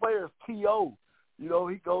favorite players, T.O., he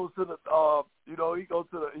goes to the,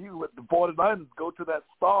 he with the 49ers go to that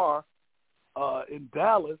Star in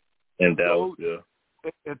Dallas. In Dallas, yeah.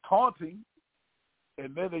 And taunting,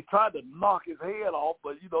 and then they tried to knock his head off,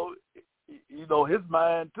 but his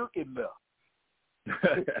mind took him there.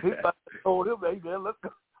 His mind told him, "Hey man,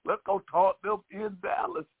 let's go taunt them in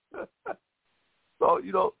Dallas." So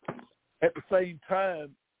at the same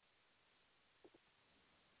time,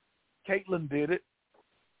 Caitlin did it.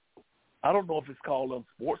 I don't know if it's called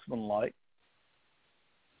unsportsmanlike,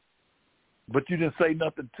 but you didn't say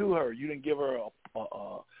nothing to her. You didn't give her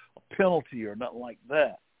a penalty or nothing like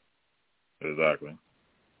that. Exactly.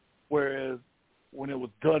 Whereas when it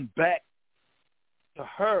was done back to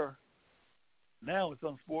her, now it's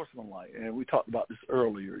unsportsmanlike. And we talked about this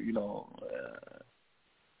earlier.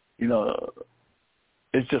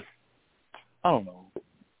 It's just, I don't know.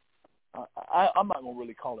 I'm not going to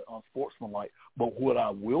really call it unsportsmanlike, but what I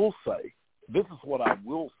will say, this is what I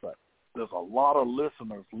will say. There's a lot of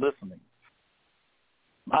listeners listening.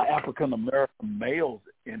 My African-American males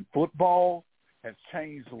in football has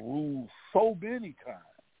changed the rules so many times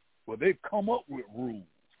where they've come up with rules.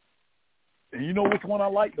 And you know which one I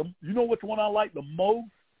like the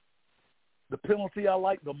most? The penalty I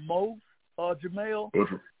like the most, Jamel?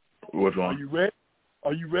 Which one?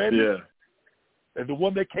 Are you ready? Yeah. And the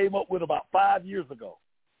one they came up with about 5 years ago.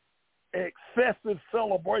 Excessive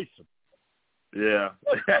celebration. Yeah.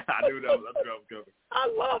 I knew that was coming. I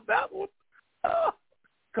love that one.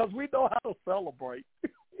 Because we know how to celebrate.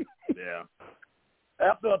 Yeah.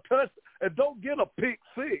 After a touch, and don't get a pick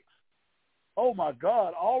six. Oh, my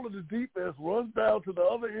God. All of the defense runs down to the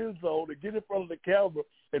other end zone and get in front of the camera,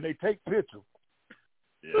 and they take pictures.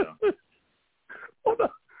 Yeah.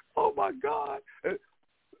 Oh, my God.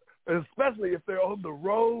 Especially if they're on the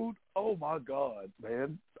road. Oh, my God,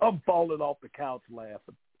 man. I'm falling off the couch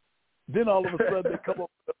laughing. Then all of a sudden they come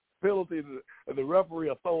up with a penalty and the referee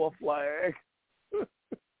will throw a flag.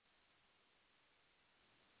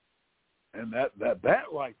 And that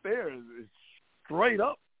right there is straight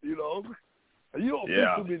up, You don't see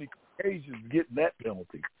too many occasions getting that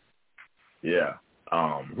penalty. Yeah.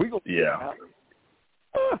 We gonna yeah,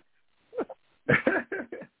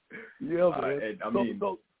 man.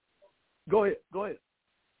 Go ahead.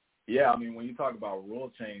 Yeah, I mean, when you talk about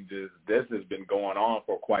rule changes, this has been going on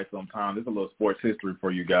for quite some time. This is a little sports history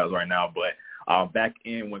for you guys right now. But back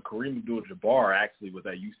in when Kareem Abdul-Jabbar actually was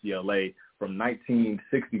at UCLA from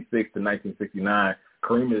 1966 to 1969,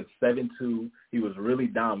 Kareem is 7'2". He was really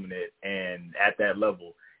dominant and at that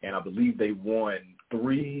level. And I believe they won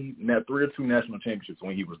three or two national championships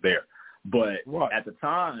when he was there. But at the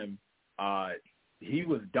time, he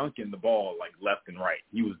was dunking the ball like left and right.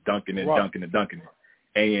 He was dunking it, dunking it.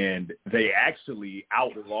 And they actually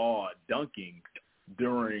outlawed dunking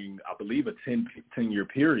during, I believe, a 10-year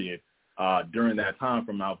period during that time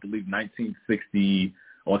from, I believe, 1960,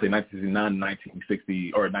 I want to say 1969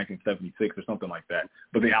 1960 or 1976 or something like that.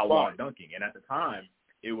 But they outlawed dunking. And at the time,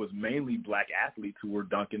 it was mainly black athletes who were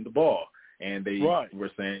dunking the ball. And they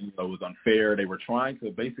were saying it was unfair. They were trying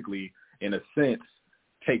to basically, in a sense,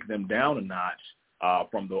 take them down a notch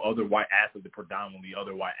from the other white athletes, the predominantly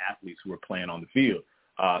other white athletes who were playing on the field.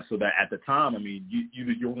 So that at the time, I mean,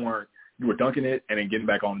 you were dunking it and then getting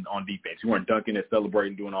back on defense. You weren't dunking it,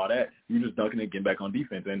 celebrating, doing all that. You were just dunking it, getting back on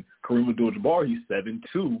defense. And Kareem Abdul-Jabbar, he's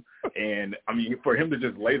 7'2", and I mean, for him to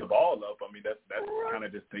just lay the ball up, I mean, that kind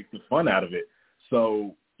of just takes the fun out of it.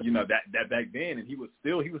 So that back then, and he was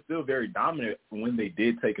still very dominant when they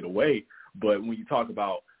did take it away. But when you talk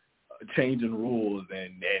about changing rules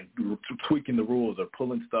and tweaking the rules or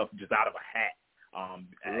pulling stuff just out of a hat,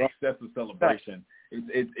 excessive celebration.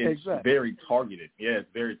 It's very targeted. Yeah, it's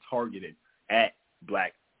very targeted at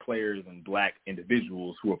black players and black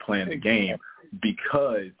individuals who are playing the game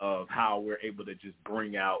because of how we're able to just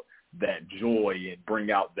bring out that joy and bring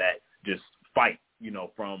out that just fight,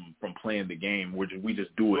 from playing the game. We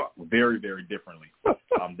just do it very, very differently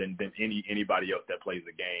than anybody else that plays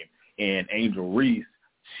the game. And Angel Reese,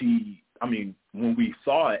 when we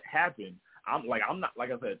saw it happen, I'm not,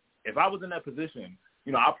 like I said, if I was in that position,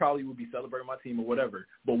 I probably would be celebrating my team or whatever.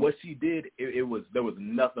 But what she did, there was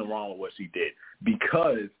nothing wrong with what she did,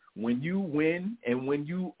 because when you win and when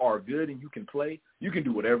you are good and you can play, you can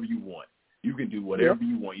do whatever you want. You can do whatever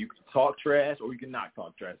you want. You can talk trash or you can not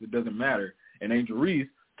talk trash. It doesn't matter. And Angel Reese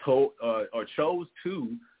chose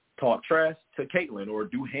to talk trash to Caitlin or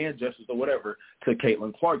do hand gestures or whatever to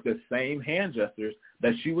Caitlin Clark, the same hand gestures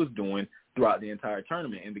that she was doing throughout the entire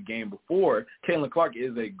tournament. In the game before, Caitlin Clark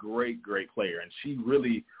is a great, great player, and she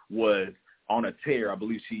really was on a tear. I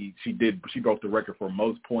believe she broke the record for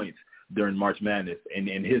most points during March Madness in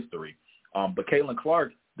history. But Caitlin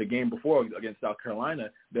Clark, the game before against South Carolina,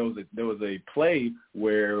 there was a play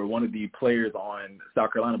where one of the players on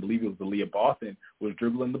South Carolina, I believe it was the Leah Boston, was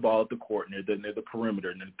dribbling the ball at the court near the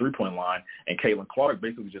perimeter, near the three-point line, and Caitlin Clark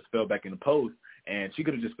basically just fell back in the post. And she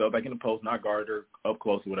could have just fell back in the post, not guarded her up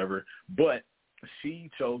close or whatever, but she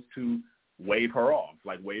chose to wave her off,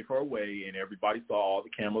 wave her away, and everybody saw, all the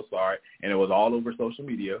cameras saw it, and it was all over social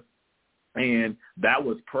media. And that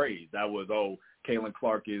was praise. That was, Caitlin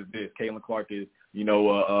Clark is this. Caitlin Clark is, she's,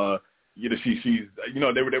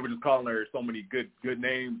 they were just calling her so many good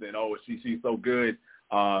names, and she's so good.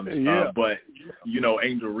 But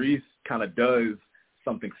Angel Reese kind of does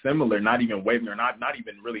something similar, not even waving her, not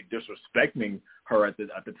even really disrespecting her at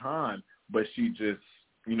the time, but she just,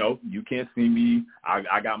 you can't see me.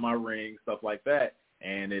 I got my ring, stuff like that.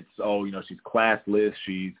 And it's, she's classless.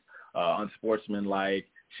 She's unsportsmanlike.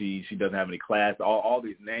 She doesn't have any class, all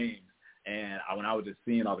these names. And when I was just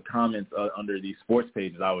seeing all the comments under these sports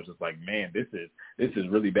pages, I was just like, man, this is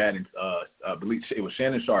really bad. And I believe it was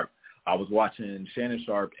Shannon Sharp. I was watching Shannon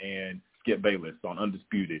Sharp and Skip Bayless on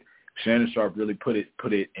Undisputed. Shannon Sharp really put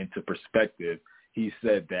it into perspective. He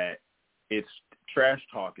said that it's trash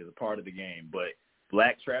talk is a part of the game, but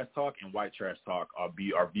black trash talk and white trash talk are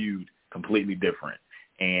viewed completely different,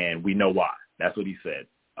 and we know why. That's what he said,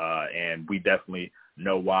 and we definitely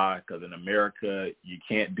know why, because in America you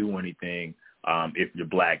can't do anything if you're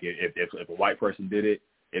black. If a white person did it,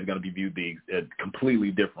 it's going to be viewed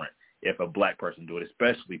completely different if a black person do it,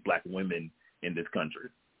 especially black women in this country.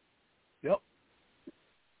 Yep.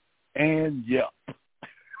 And yep.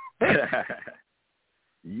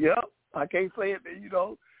 Yep. I can't say it,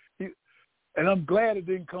 and I'm glad it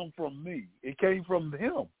didn't come from me. It came from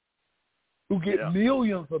him, who get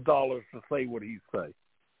millions of dollars to say what he say.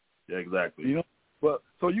 Yeah, exactly. But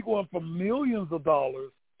so you're going from millions of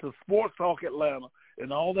dollars to Sports Talk Atlanta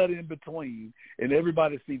and all that in between, and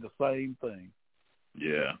everybody see the same thing.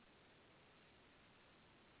 Yeah.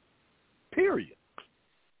 Period.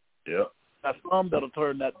 Yeah. Now, some that'll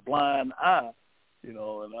turn that blind eye, and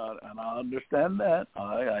I understand that.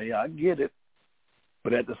 I get it.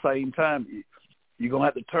 But at the same time, you're going to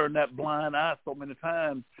have to turn that blind eye so many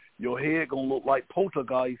times, your head going to look like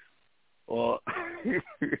poltergeist. Or you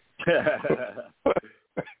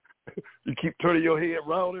keep turning your head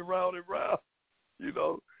round and round and round. It's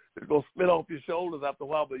going to spit off your shoulders after a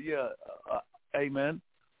while. But, amen.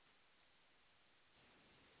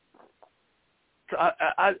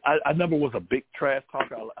 I never was a big trash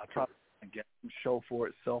talker. I try to get the show for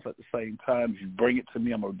itself at the same time. If you bring it to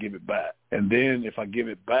me, I'm going to give it back. And then if I give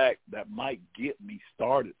it back, that might get me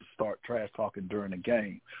started to start trash talking during the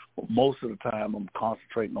game. But most of the time, I'm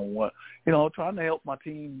concentrating on trying to help my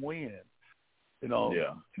team win.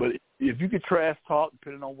 Yeah. But if you could trash talk,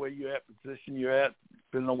 depending on where you're at, position you're at,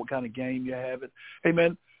 depending on what kind of game you're having. Hey,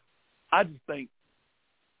 man, I just think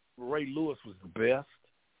Ray Lewis was the best.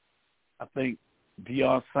 I think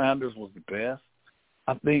Deion Sanders was the best.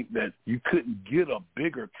 I think that you couldn't get a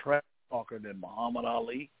bigger trash talker than Muhammad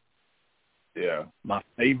Ali. Yeah. My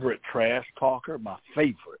favorite trash talker, my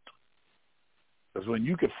favorite. Because when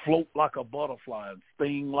you could float like a butterfly and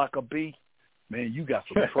sting like a bee, man, you got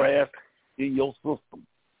some trash in your system.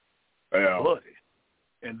 Yeah. Bloody.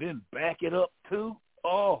 And then back it up, too.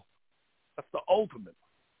 Oh, that's the ultimate.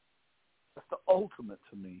 That's the ultimate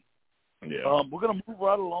to me. Yeah. We're going to move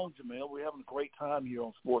right along, Jamel. We're having a great time here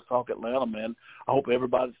on Sports Talk Atlanta, man. I hope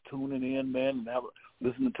everybody's tuning in, man, and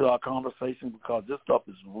listening to our conversation, because this stuff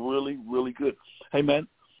is really, really good. Hey, man,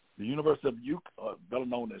 the University of better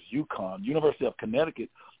known as UConn, University of Connecticut,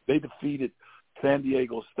 they defeated San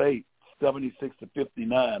Diego State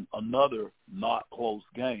 76-59, another not close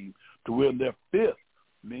game, to win their fifth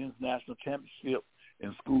men's national championship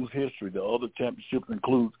in school's history. The other championships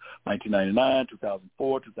include 1999,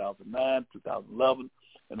 2004, 2009, 2011,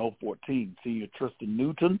 and 2014. Senior Tristan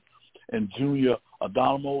Newton and Junior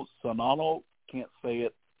Adamo Sanano, can't say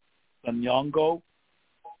it, Sanyongo,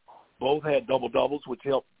 both had double-doubles, which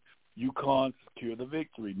helped UConn secure the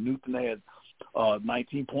victory. Newton had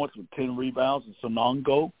 19 points with 10 rebounds, and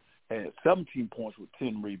Sanongo had 17 points with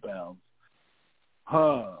 10 rebounds.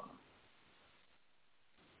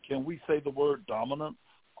 Can we say the word dominance?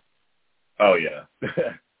 Oh, yeah.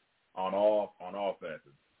 on all facets.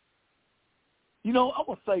 You know, I'm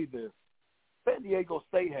going to say this. San Diego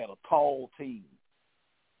State had a tall team.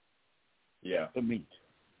 Yeah. To me.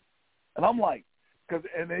 And I'm like,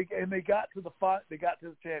 they got to the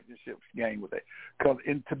championship game with it.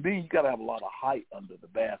 And to me, you got to have a lot of height under the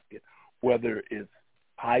basket, whether it's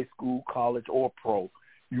high school, college, or pro.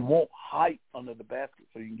 You want height under the basket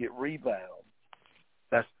so you can get rebounds.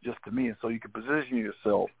 That's just to me, and so you can position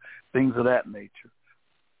yourself, things of that nature.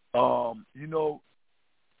 You know,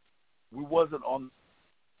 we wasn't on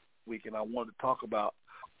week, and I wanted to talk about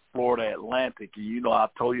Florida Atlantic. And, you know, I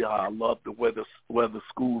told you how I love where the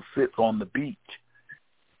school sits on the beach.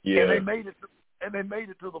 Yeah. And they made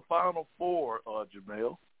it to the Final Four,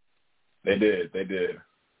 Jamel. They did. They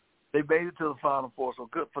made it to the Final Four, so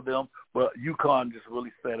good for them. But UConn just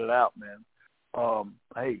really set it out, man.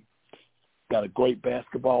 Hey, got a great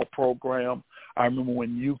basketball program. I remember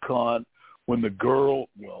when UConn, when the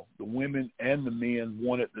women and the men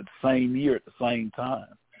won it the same year at the same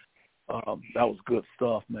time. That was good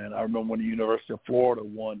stuff, man. I remember when the University of Florida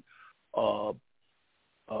won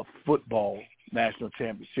football national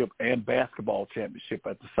championship and basketball championship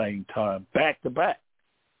at the same time, back to back.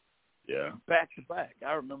 Yeah. Back to back.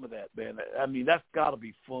 I remember that, man. I mean, that's got to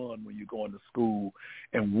be fun when you're going to school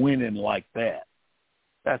and winning like that.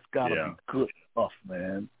 That's got to be good stuff,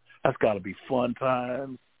 man. That's got to be fun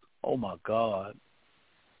times. Oh my God.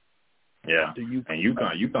 Yeah. And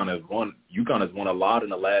UConn has won a lot in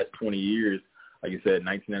the last 20 years. Like you said,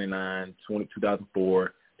 1999,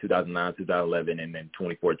 2004, 2009, 2011, and then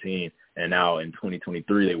 2014. And now in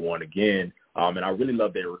 2023, they won again. And I really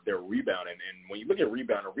love their rebounding. And when you look at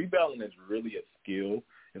rebounding is really a skill.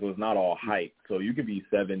 So it's not all height. So you could be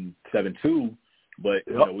 7'2", but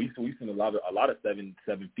you know, we've seen a lot of 7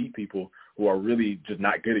 feet people who are really just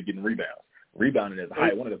not good at getting rebounds. Rebounding is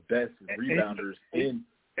height. One of the best rebounders in.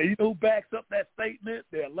 And you know who backs up that statement?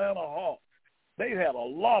 The Atlanta Hawks. They had a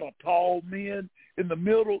lot of tall men in the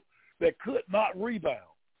middle that could not rebound.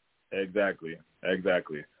 Exactly.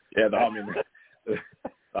 Yeah, the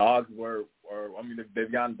Hawks were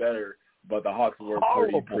they've gotten better, but the Hawks were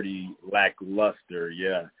pretty lackluster.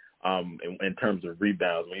 Yeah. In terms of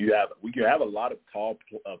rebounds, we can have a lot of tall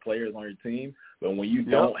players on your team, but when you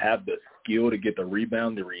don't have the skill to get the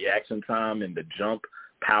rebound, the reaction time, and the jump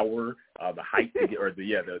power, the height to get, to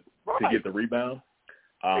get the rebound,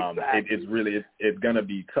 it's gonna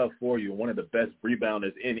be tough for you. One of the best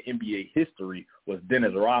rebounders in NBA history was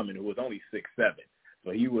Dennis Rodman, who was only 6'7",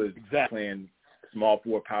 so he was playing small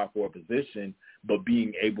forward, power forward position, but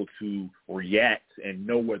being able to react and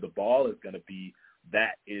know where the ball is going to be.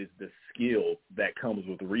 That is the skill that comes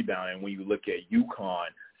with the rebound. And when you look at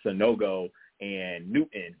UConn, Sanogo, and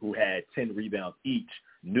Newton, who had 10 rebounds each,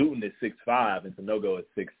 Newton is 6'5", and Sanogo is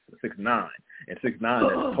 6'9". And 6'9",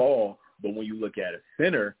 that's tall, but when you look at a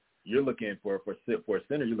center, you're looking for a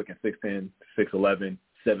center, you're looking 6'10", 6'11",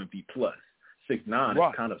 7 feet plus. 6'9"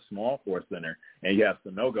 is kind of small for a center. And you have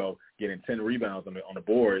Sanogo getting 10 rebounds on the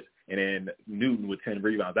boards, and then Newton with 10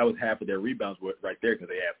 rebounds. That was half of their rebounds right there because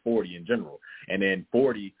they had 40 in general. And then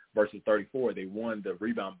 40 versus 34, they won the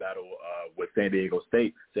rebound battle with San Diego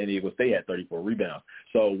State. San Diego State had 34 rebounds.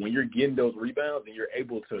 So when you're getting those rebounds and you're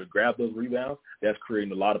able to grab those rebounds, that's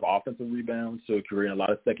creating a lot of offensive rebounds, so creating a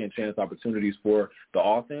lot of second-chance opportunities for the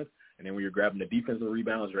offense. And then when you're grabbing the defensive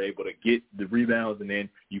rebounds, you're able to get the rebounds, and then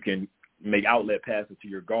you can make outlet passes to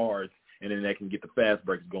your guards, and then that can get the fast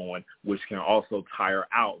breaks going, which can also tire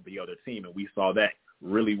out the other team. And we saw that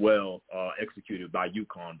really well executed by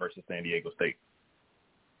UConn versus San Diego State.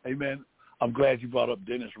 Hey, man, I'm glad you brought up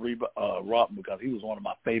Dennis Rodman because he was one of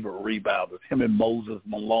my favorite rebounders, him and Moses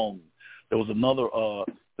Malone. There was a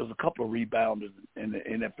couple of rebounders in the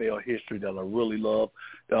NFL history that I really love.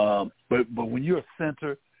 But when you're a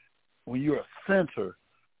center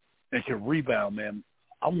and can rebound, man,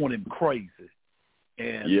 I want him crazy.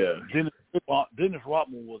 And Dennis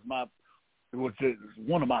Rodman was just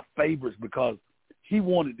one of my favorites because he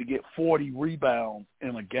wanted to get 40 rebounds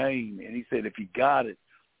in a game, and he said if he got it,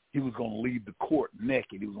 he was going to leave the court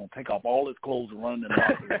naked. He was going to take off all his clothes and run in the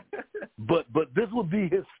locker room. But this would be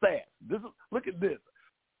his stats. Look at this.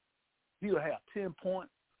 He'll have 10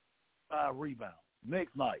 points, 5 rebounds.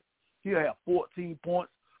 Next night, he'll have 14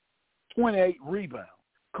 points, 28 rebounds.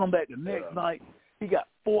 Come back the next night, He got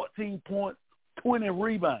 14 points, 20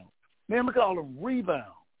 rebounds. Man, look at all them rebounds.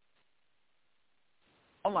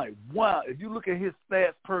 I'm like, wow, if you look at his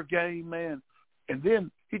stats per game, man, and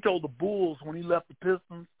then he told the Bulls when he left the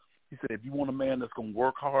Pistons, he said, if you want a man that's going to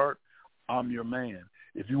work hard, I'm your man.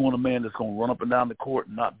 If you want a man that's going to run up and down the court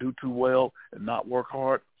and not do too well and not work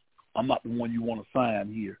hard, I'm not the one you want to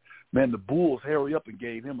sign here. Man, the Bulls hurry up and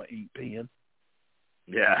gave him an ink pen.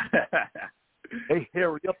 Yeah. They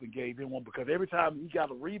hurried up and gave him one because every time he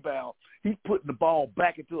got a rebound, he's putting the ball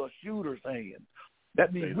back into a shooter's hand.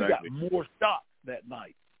 That means exactly. We got more shots that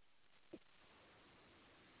night.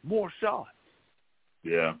 More shots.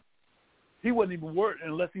 Yeah. He wasn't even worried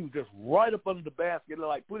unless he was just right up under the basket,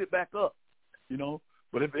 like put it back up, you know.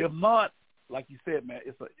 But if not, like you said, man,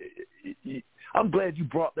 I'm glad you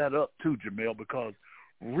brought that up too, Jamel, because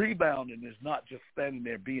rebounding is not just standing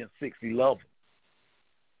there being 6'11".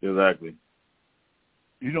 Exactly.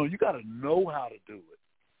 You know, you got to know how to do it.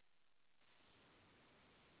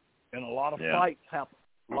 And a lot of fights happen.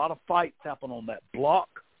 A lot of fights happen on that block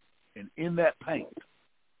and in that paint.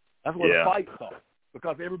 That's where the fights are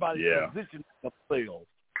because everybody's positioning themselves.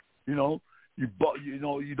 You know, you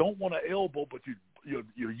don't want to elbow, but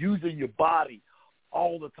you're using your body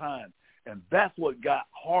all the time, and that's what got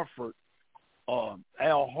Al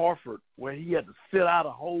Horford, where he had to sit out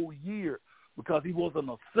a whole year because he wasn't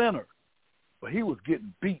a center, but he was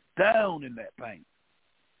getting beat down in that paint.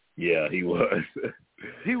 Yeah, he was.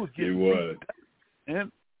 He was getting beat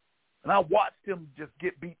down. And I watched him just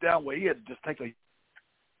get beat down where he had to just to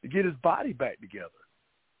get his body back together.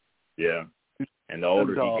 Yeah. And the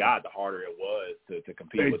older he got, the harder it was to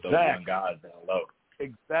compete with those young guys down low.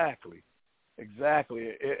 Exactly.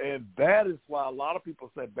 And that is why a lot of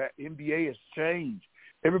people say NBA has changed.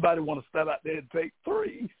 Everybody want to stand out there and take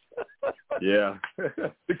threes. Yeah.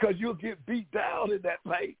 Because you'll get beat down in that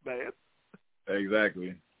paint, man.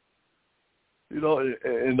 Exactly. You know,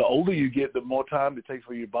 and the older you get, the more time it takes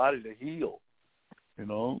for your body to heal. You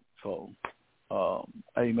know, so,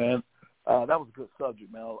 hey, man, that was a good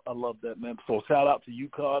subject, man. I love that, man. So shout out to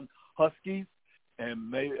UConn Huskies,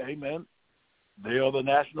 and, hey, man, they are the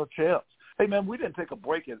national champs. Hey, man, we didn't take a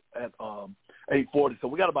break at 8:40, so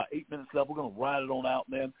we got about 8 minutes left. We're going to ride it on out,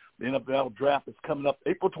 man. The NFL draft is coming up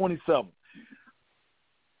April 27th.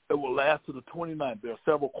 It will last to the 29th. There are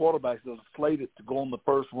several quarterbacks that are slated to go in the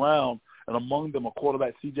first round, and among them are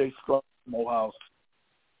quarterback C.J. Stroud from Ohio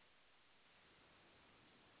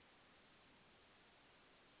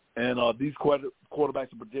State. And these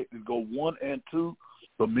quarterbacks are projected to go 1 and 2,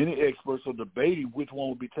 but many experts are debating which one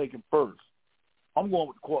will be taken first. I'm going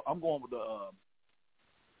with the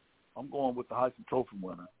Heisman Trophy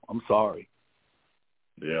winner. I'm sorry.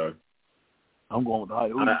 Yeah. I'm going with the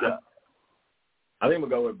Heisman. I think we'll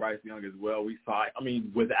go with Bryce Young as well.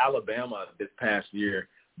 With Alabama this past year,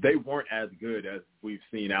 they weren't as good as we've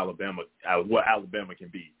seen what Alabama can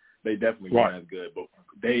be. They definitely weren't as good. But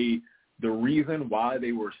the reason why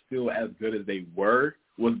they were still as good as they were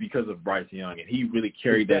was because of Bryce Young. And he really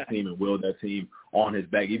carried that team and willed that team on his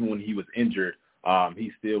back. Even when he was injured,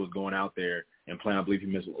 he still was going out there and playing. I believe he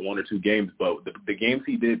missed 1 or 2 games. But the games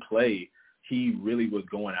he did play, he really was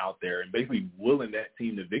going out there and basically willing that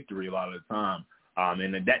team to victory a lot of the time. And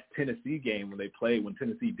in that Tennessee game when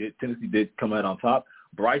Tennessee did come out on top,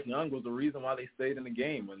 Bryce Young was the reason why they stayed in the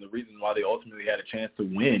game and the reason why they ultimately had a chance to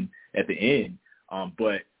win at the end.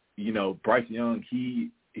 But, you know, Bryce Young,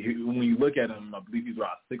 he when you look at him, I believe he's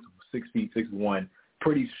around 6 feet, 6'1",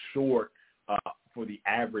 pretty short for the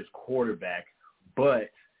average quarterback,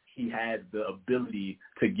 but he has the ability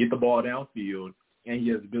to get the ball downfield and he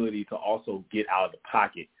has the ability to also get out of the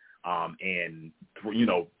pocket. And, you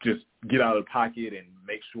know, just get out of the pocket and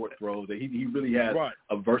make short throws. He really has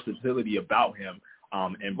a versatility about him.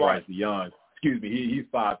 And Bryce Young, he's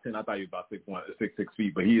 5'10". I thought he was about 6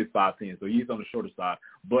 feet, but he is 5'10", so he's on the shorter side.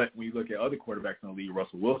 But when you look at other quarterbacks in the league,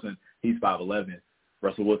 Russell Wilson, he's 5'11".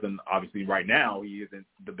 Russell Wilson, obviously, right now, he isn't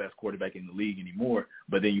the best quarterback in the league anymore.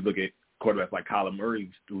 But then you look at quarterbacks like Kyler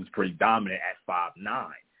Murray, who's pretty dominant at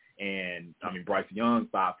 5'9". And, Bryce Young,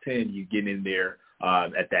 5'10", you get in there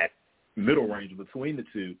at that middle range between the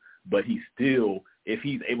two, but he still, if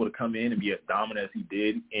he's able to come in and be as dominant as he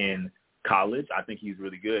did in college, I think he's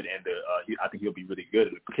really good, and I think he'll be really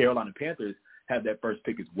good. The Carolina Panthers had that first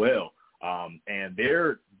pick as well, and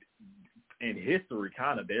they're, in history,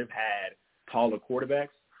 they've had taller quarterbacks.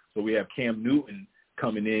 So we have Cam Newton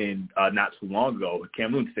coming in not too long ago.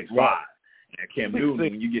 Cam Newton's 6'5", and Cam Newton,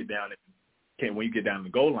 when you get down the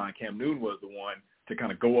goal line, Cam Newton was the one to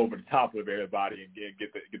kind of go over the top of everybody and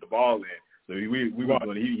get the ball in. So he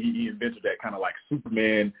invented that kind of like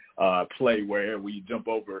Superman play where you jump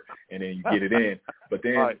over and then you get it in. But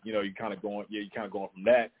then you kind of going from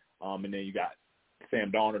that. And then you got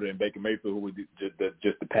Sam Darnold and Baker Mayfield, who were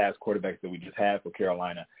just the past quarterbacks that we just had for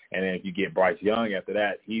Carolina. And then if you get Bryce Young after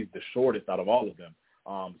that, he's the shortest out of all of them.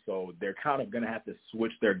 So they're kind of going to have to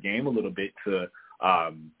switch their game a little bit to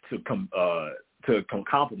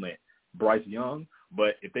complement Bryce Young.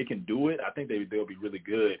 But if they can do it, I think they'll be really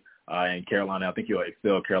good in Carolina. I think he'll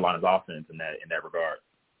excel Carolina's offense in that regard.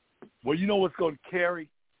 Well, you know what's going to carry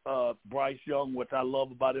Bryce Young, which I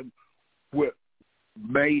love about him, what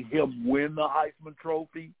made him win the Heisman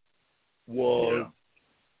Trophy was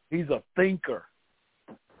he's a thinker.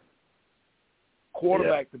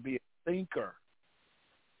 Quarterback to be a thinker.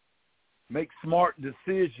 Make smart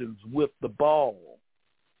decisions with the ball.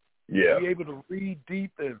 Yeah. Be able to read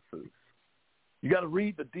defenses. You got to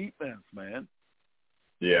read the defense, man.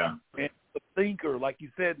 Yeah. And the thinker, like you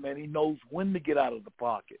said, man, he knows when to get out of the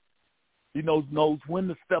pocket. He knows when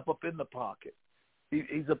to step up in the pocket.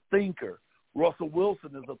 He's a thinker. Russell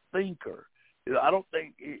Wilson is a thinker. I don't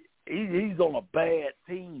think he's on a bad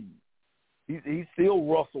team. He's still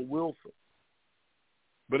Russell Wilson.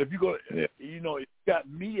 But if you go, you got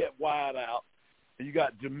me at wide out, and you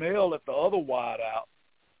got Jamel at the other wide out.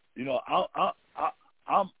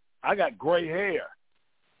 I got gray hair.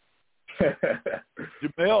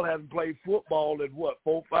 Jamel hasn't played football in 4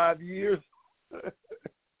 or 5 years.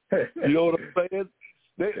 You know what I'm saying?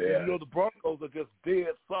 The Broncos are just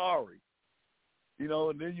dead sorry.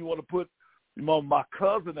 And then you want to put, my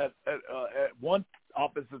cousin at one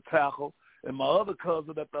offensive tackle and my other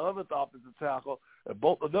cousin at the other offensive tackle, and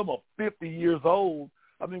both of them are 50 years old.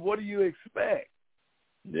 I mean, what do you expect?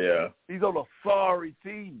 Yeah. He's on a sorry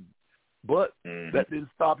team. But that didn't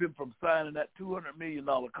stop him from signing that $200 million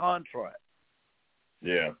contract.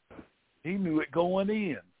 Yeah. He knew it going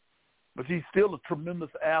in. But he's still a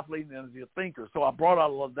tremendous athlete and he's a thinker. So I brought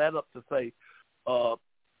all of that up to say,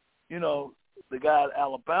 the guy at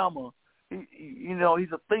Alabama,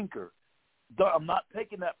 he's a thinker. I'm not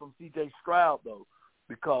taking that from C.J. Stroud, though,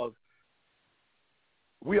 because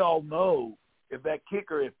we all know if that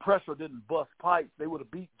kicker, if pressure didn't bust pipes, they would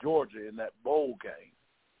have beat Georgia in that bowl game.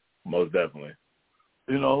 Most definitely.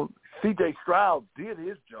 C.J. Stroud did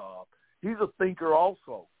his job. He's a thinker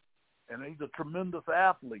also, and he's a tremendous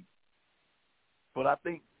athlete. But I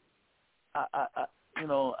think, I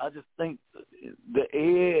just think the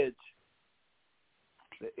edge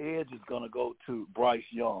is going to go to Bryce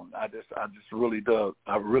Young. I just really do.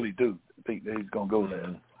 I really do think that he's going to go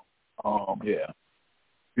there.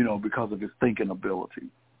 Because of his thinking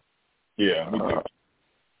ability. Yeah, me too.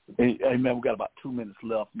 Hey, man, we got about 2 minutes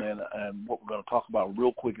left, man, and what we're going to talk about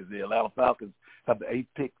real quick is the Atlanta Falcons have the 8th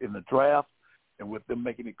pick in the draft, and with them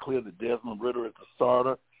making it clear that Desmond Ridder is the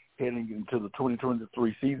starter heading into the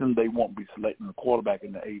 2023 season, they won't be selecting the quarterback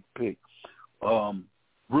in the 8th pick.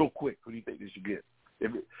 Real quick, who do you think they should get?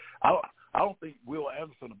 I don't think Will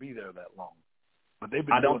Anderson will be there that long, but they've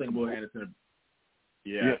been. I don't think Will Anderson.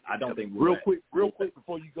 Yeah, I don't think. Real quick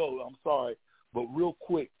before you go, I'm sorry, but real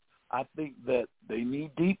quick. I think that they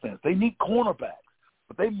need defense. They need cornerbacks.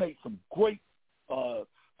 But they made some great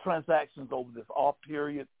transactions over this off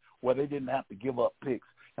period where they didn't have to give up picks.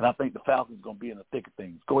 And I think the Falcons are going to be in the thick of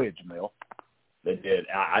things. Go ahead, Jamel. They did.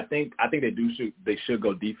 I think they should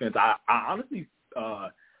go defense. I honestly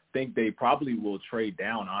think they probably will trade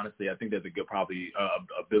down, honestly. I think there's a good probably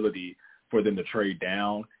ability for them to trade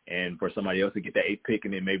down and for somebody else to get that 8th pick,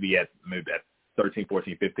 and then maybe at 13,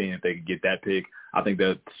 14, 15, if they can get that pick. I think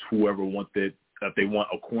that whoever wants it, if they want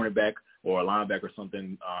a cornerback or a linebacker or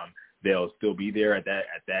something, they'll still be there at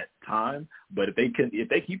that time. But if they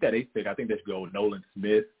keep that 8th pick, I think they should go with Nolan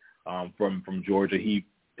Smith from Georgia.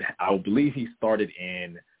 I believe he started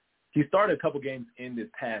a couple games in this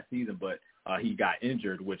past season, but he got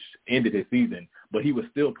injured, which ended his season. But he was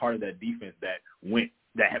still part of that defense that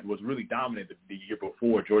was really dominant the year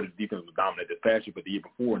before. Georgia's defense was dominant this past year, but the year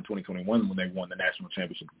before in 2021 when they won the national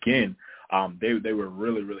championship again, they were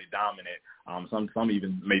really, really dominant. Some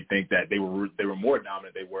even may think that they were more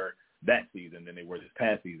dominant they were that season than they were this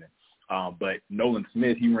past season. But Nolan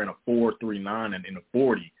Smith, he ran a 4.39 and in a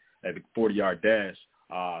 40 at the 40-yard dash,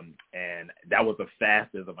 and that was the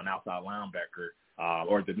fastest of an outside linebacker.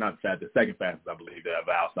 Or the second fastest, I believe, of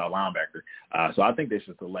an outside linebacker. So I think they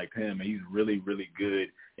should select him, and he's really, really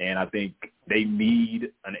good. And I think they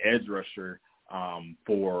need an edge rusher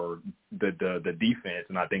for the defense.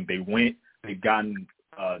 And I think they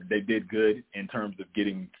did good in terms of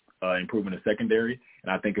getting improvement in secondary.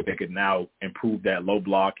 And I think if they could now improve that low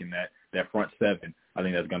block and that front seven, I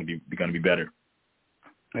think that's going to be better.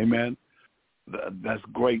 Amen. That's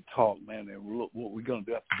great talk, man. And look, what we're going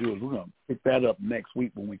to have to do is we're going to pick that up next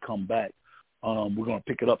week when we come back. We're going to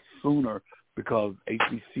pick it up sooner because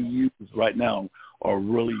HBCUs right now are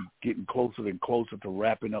really getting closer and closer to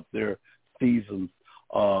wrapping up their seasons,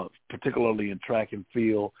 particularly in track and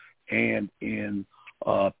field and in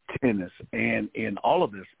tennis and in all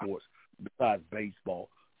of their sports besides baseball.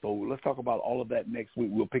 So let's talk about all of that next week.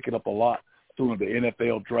 We'll pick it up a lot sooner, the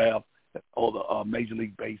NFL draft, all the Major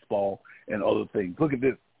League Baseball, and other things. Look at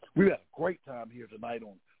this. We've had a great time here tonight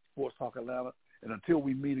on Sports Talk Atlanta. And until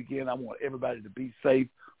we meet again, I want everybody to be safe.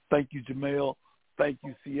 Thank you, Jamel. Thank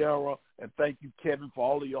you, Sierra. And thank you, Kevin, for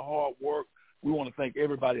all of your hard work. We want to thank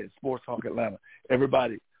everybody at Sports Talk Atlanta.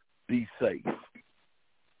 Everybody, be safe.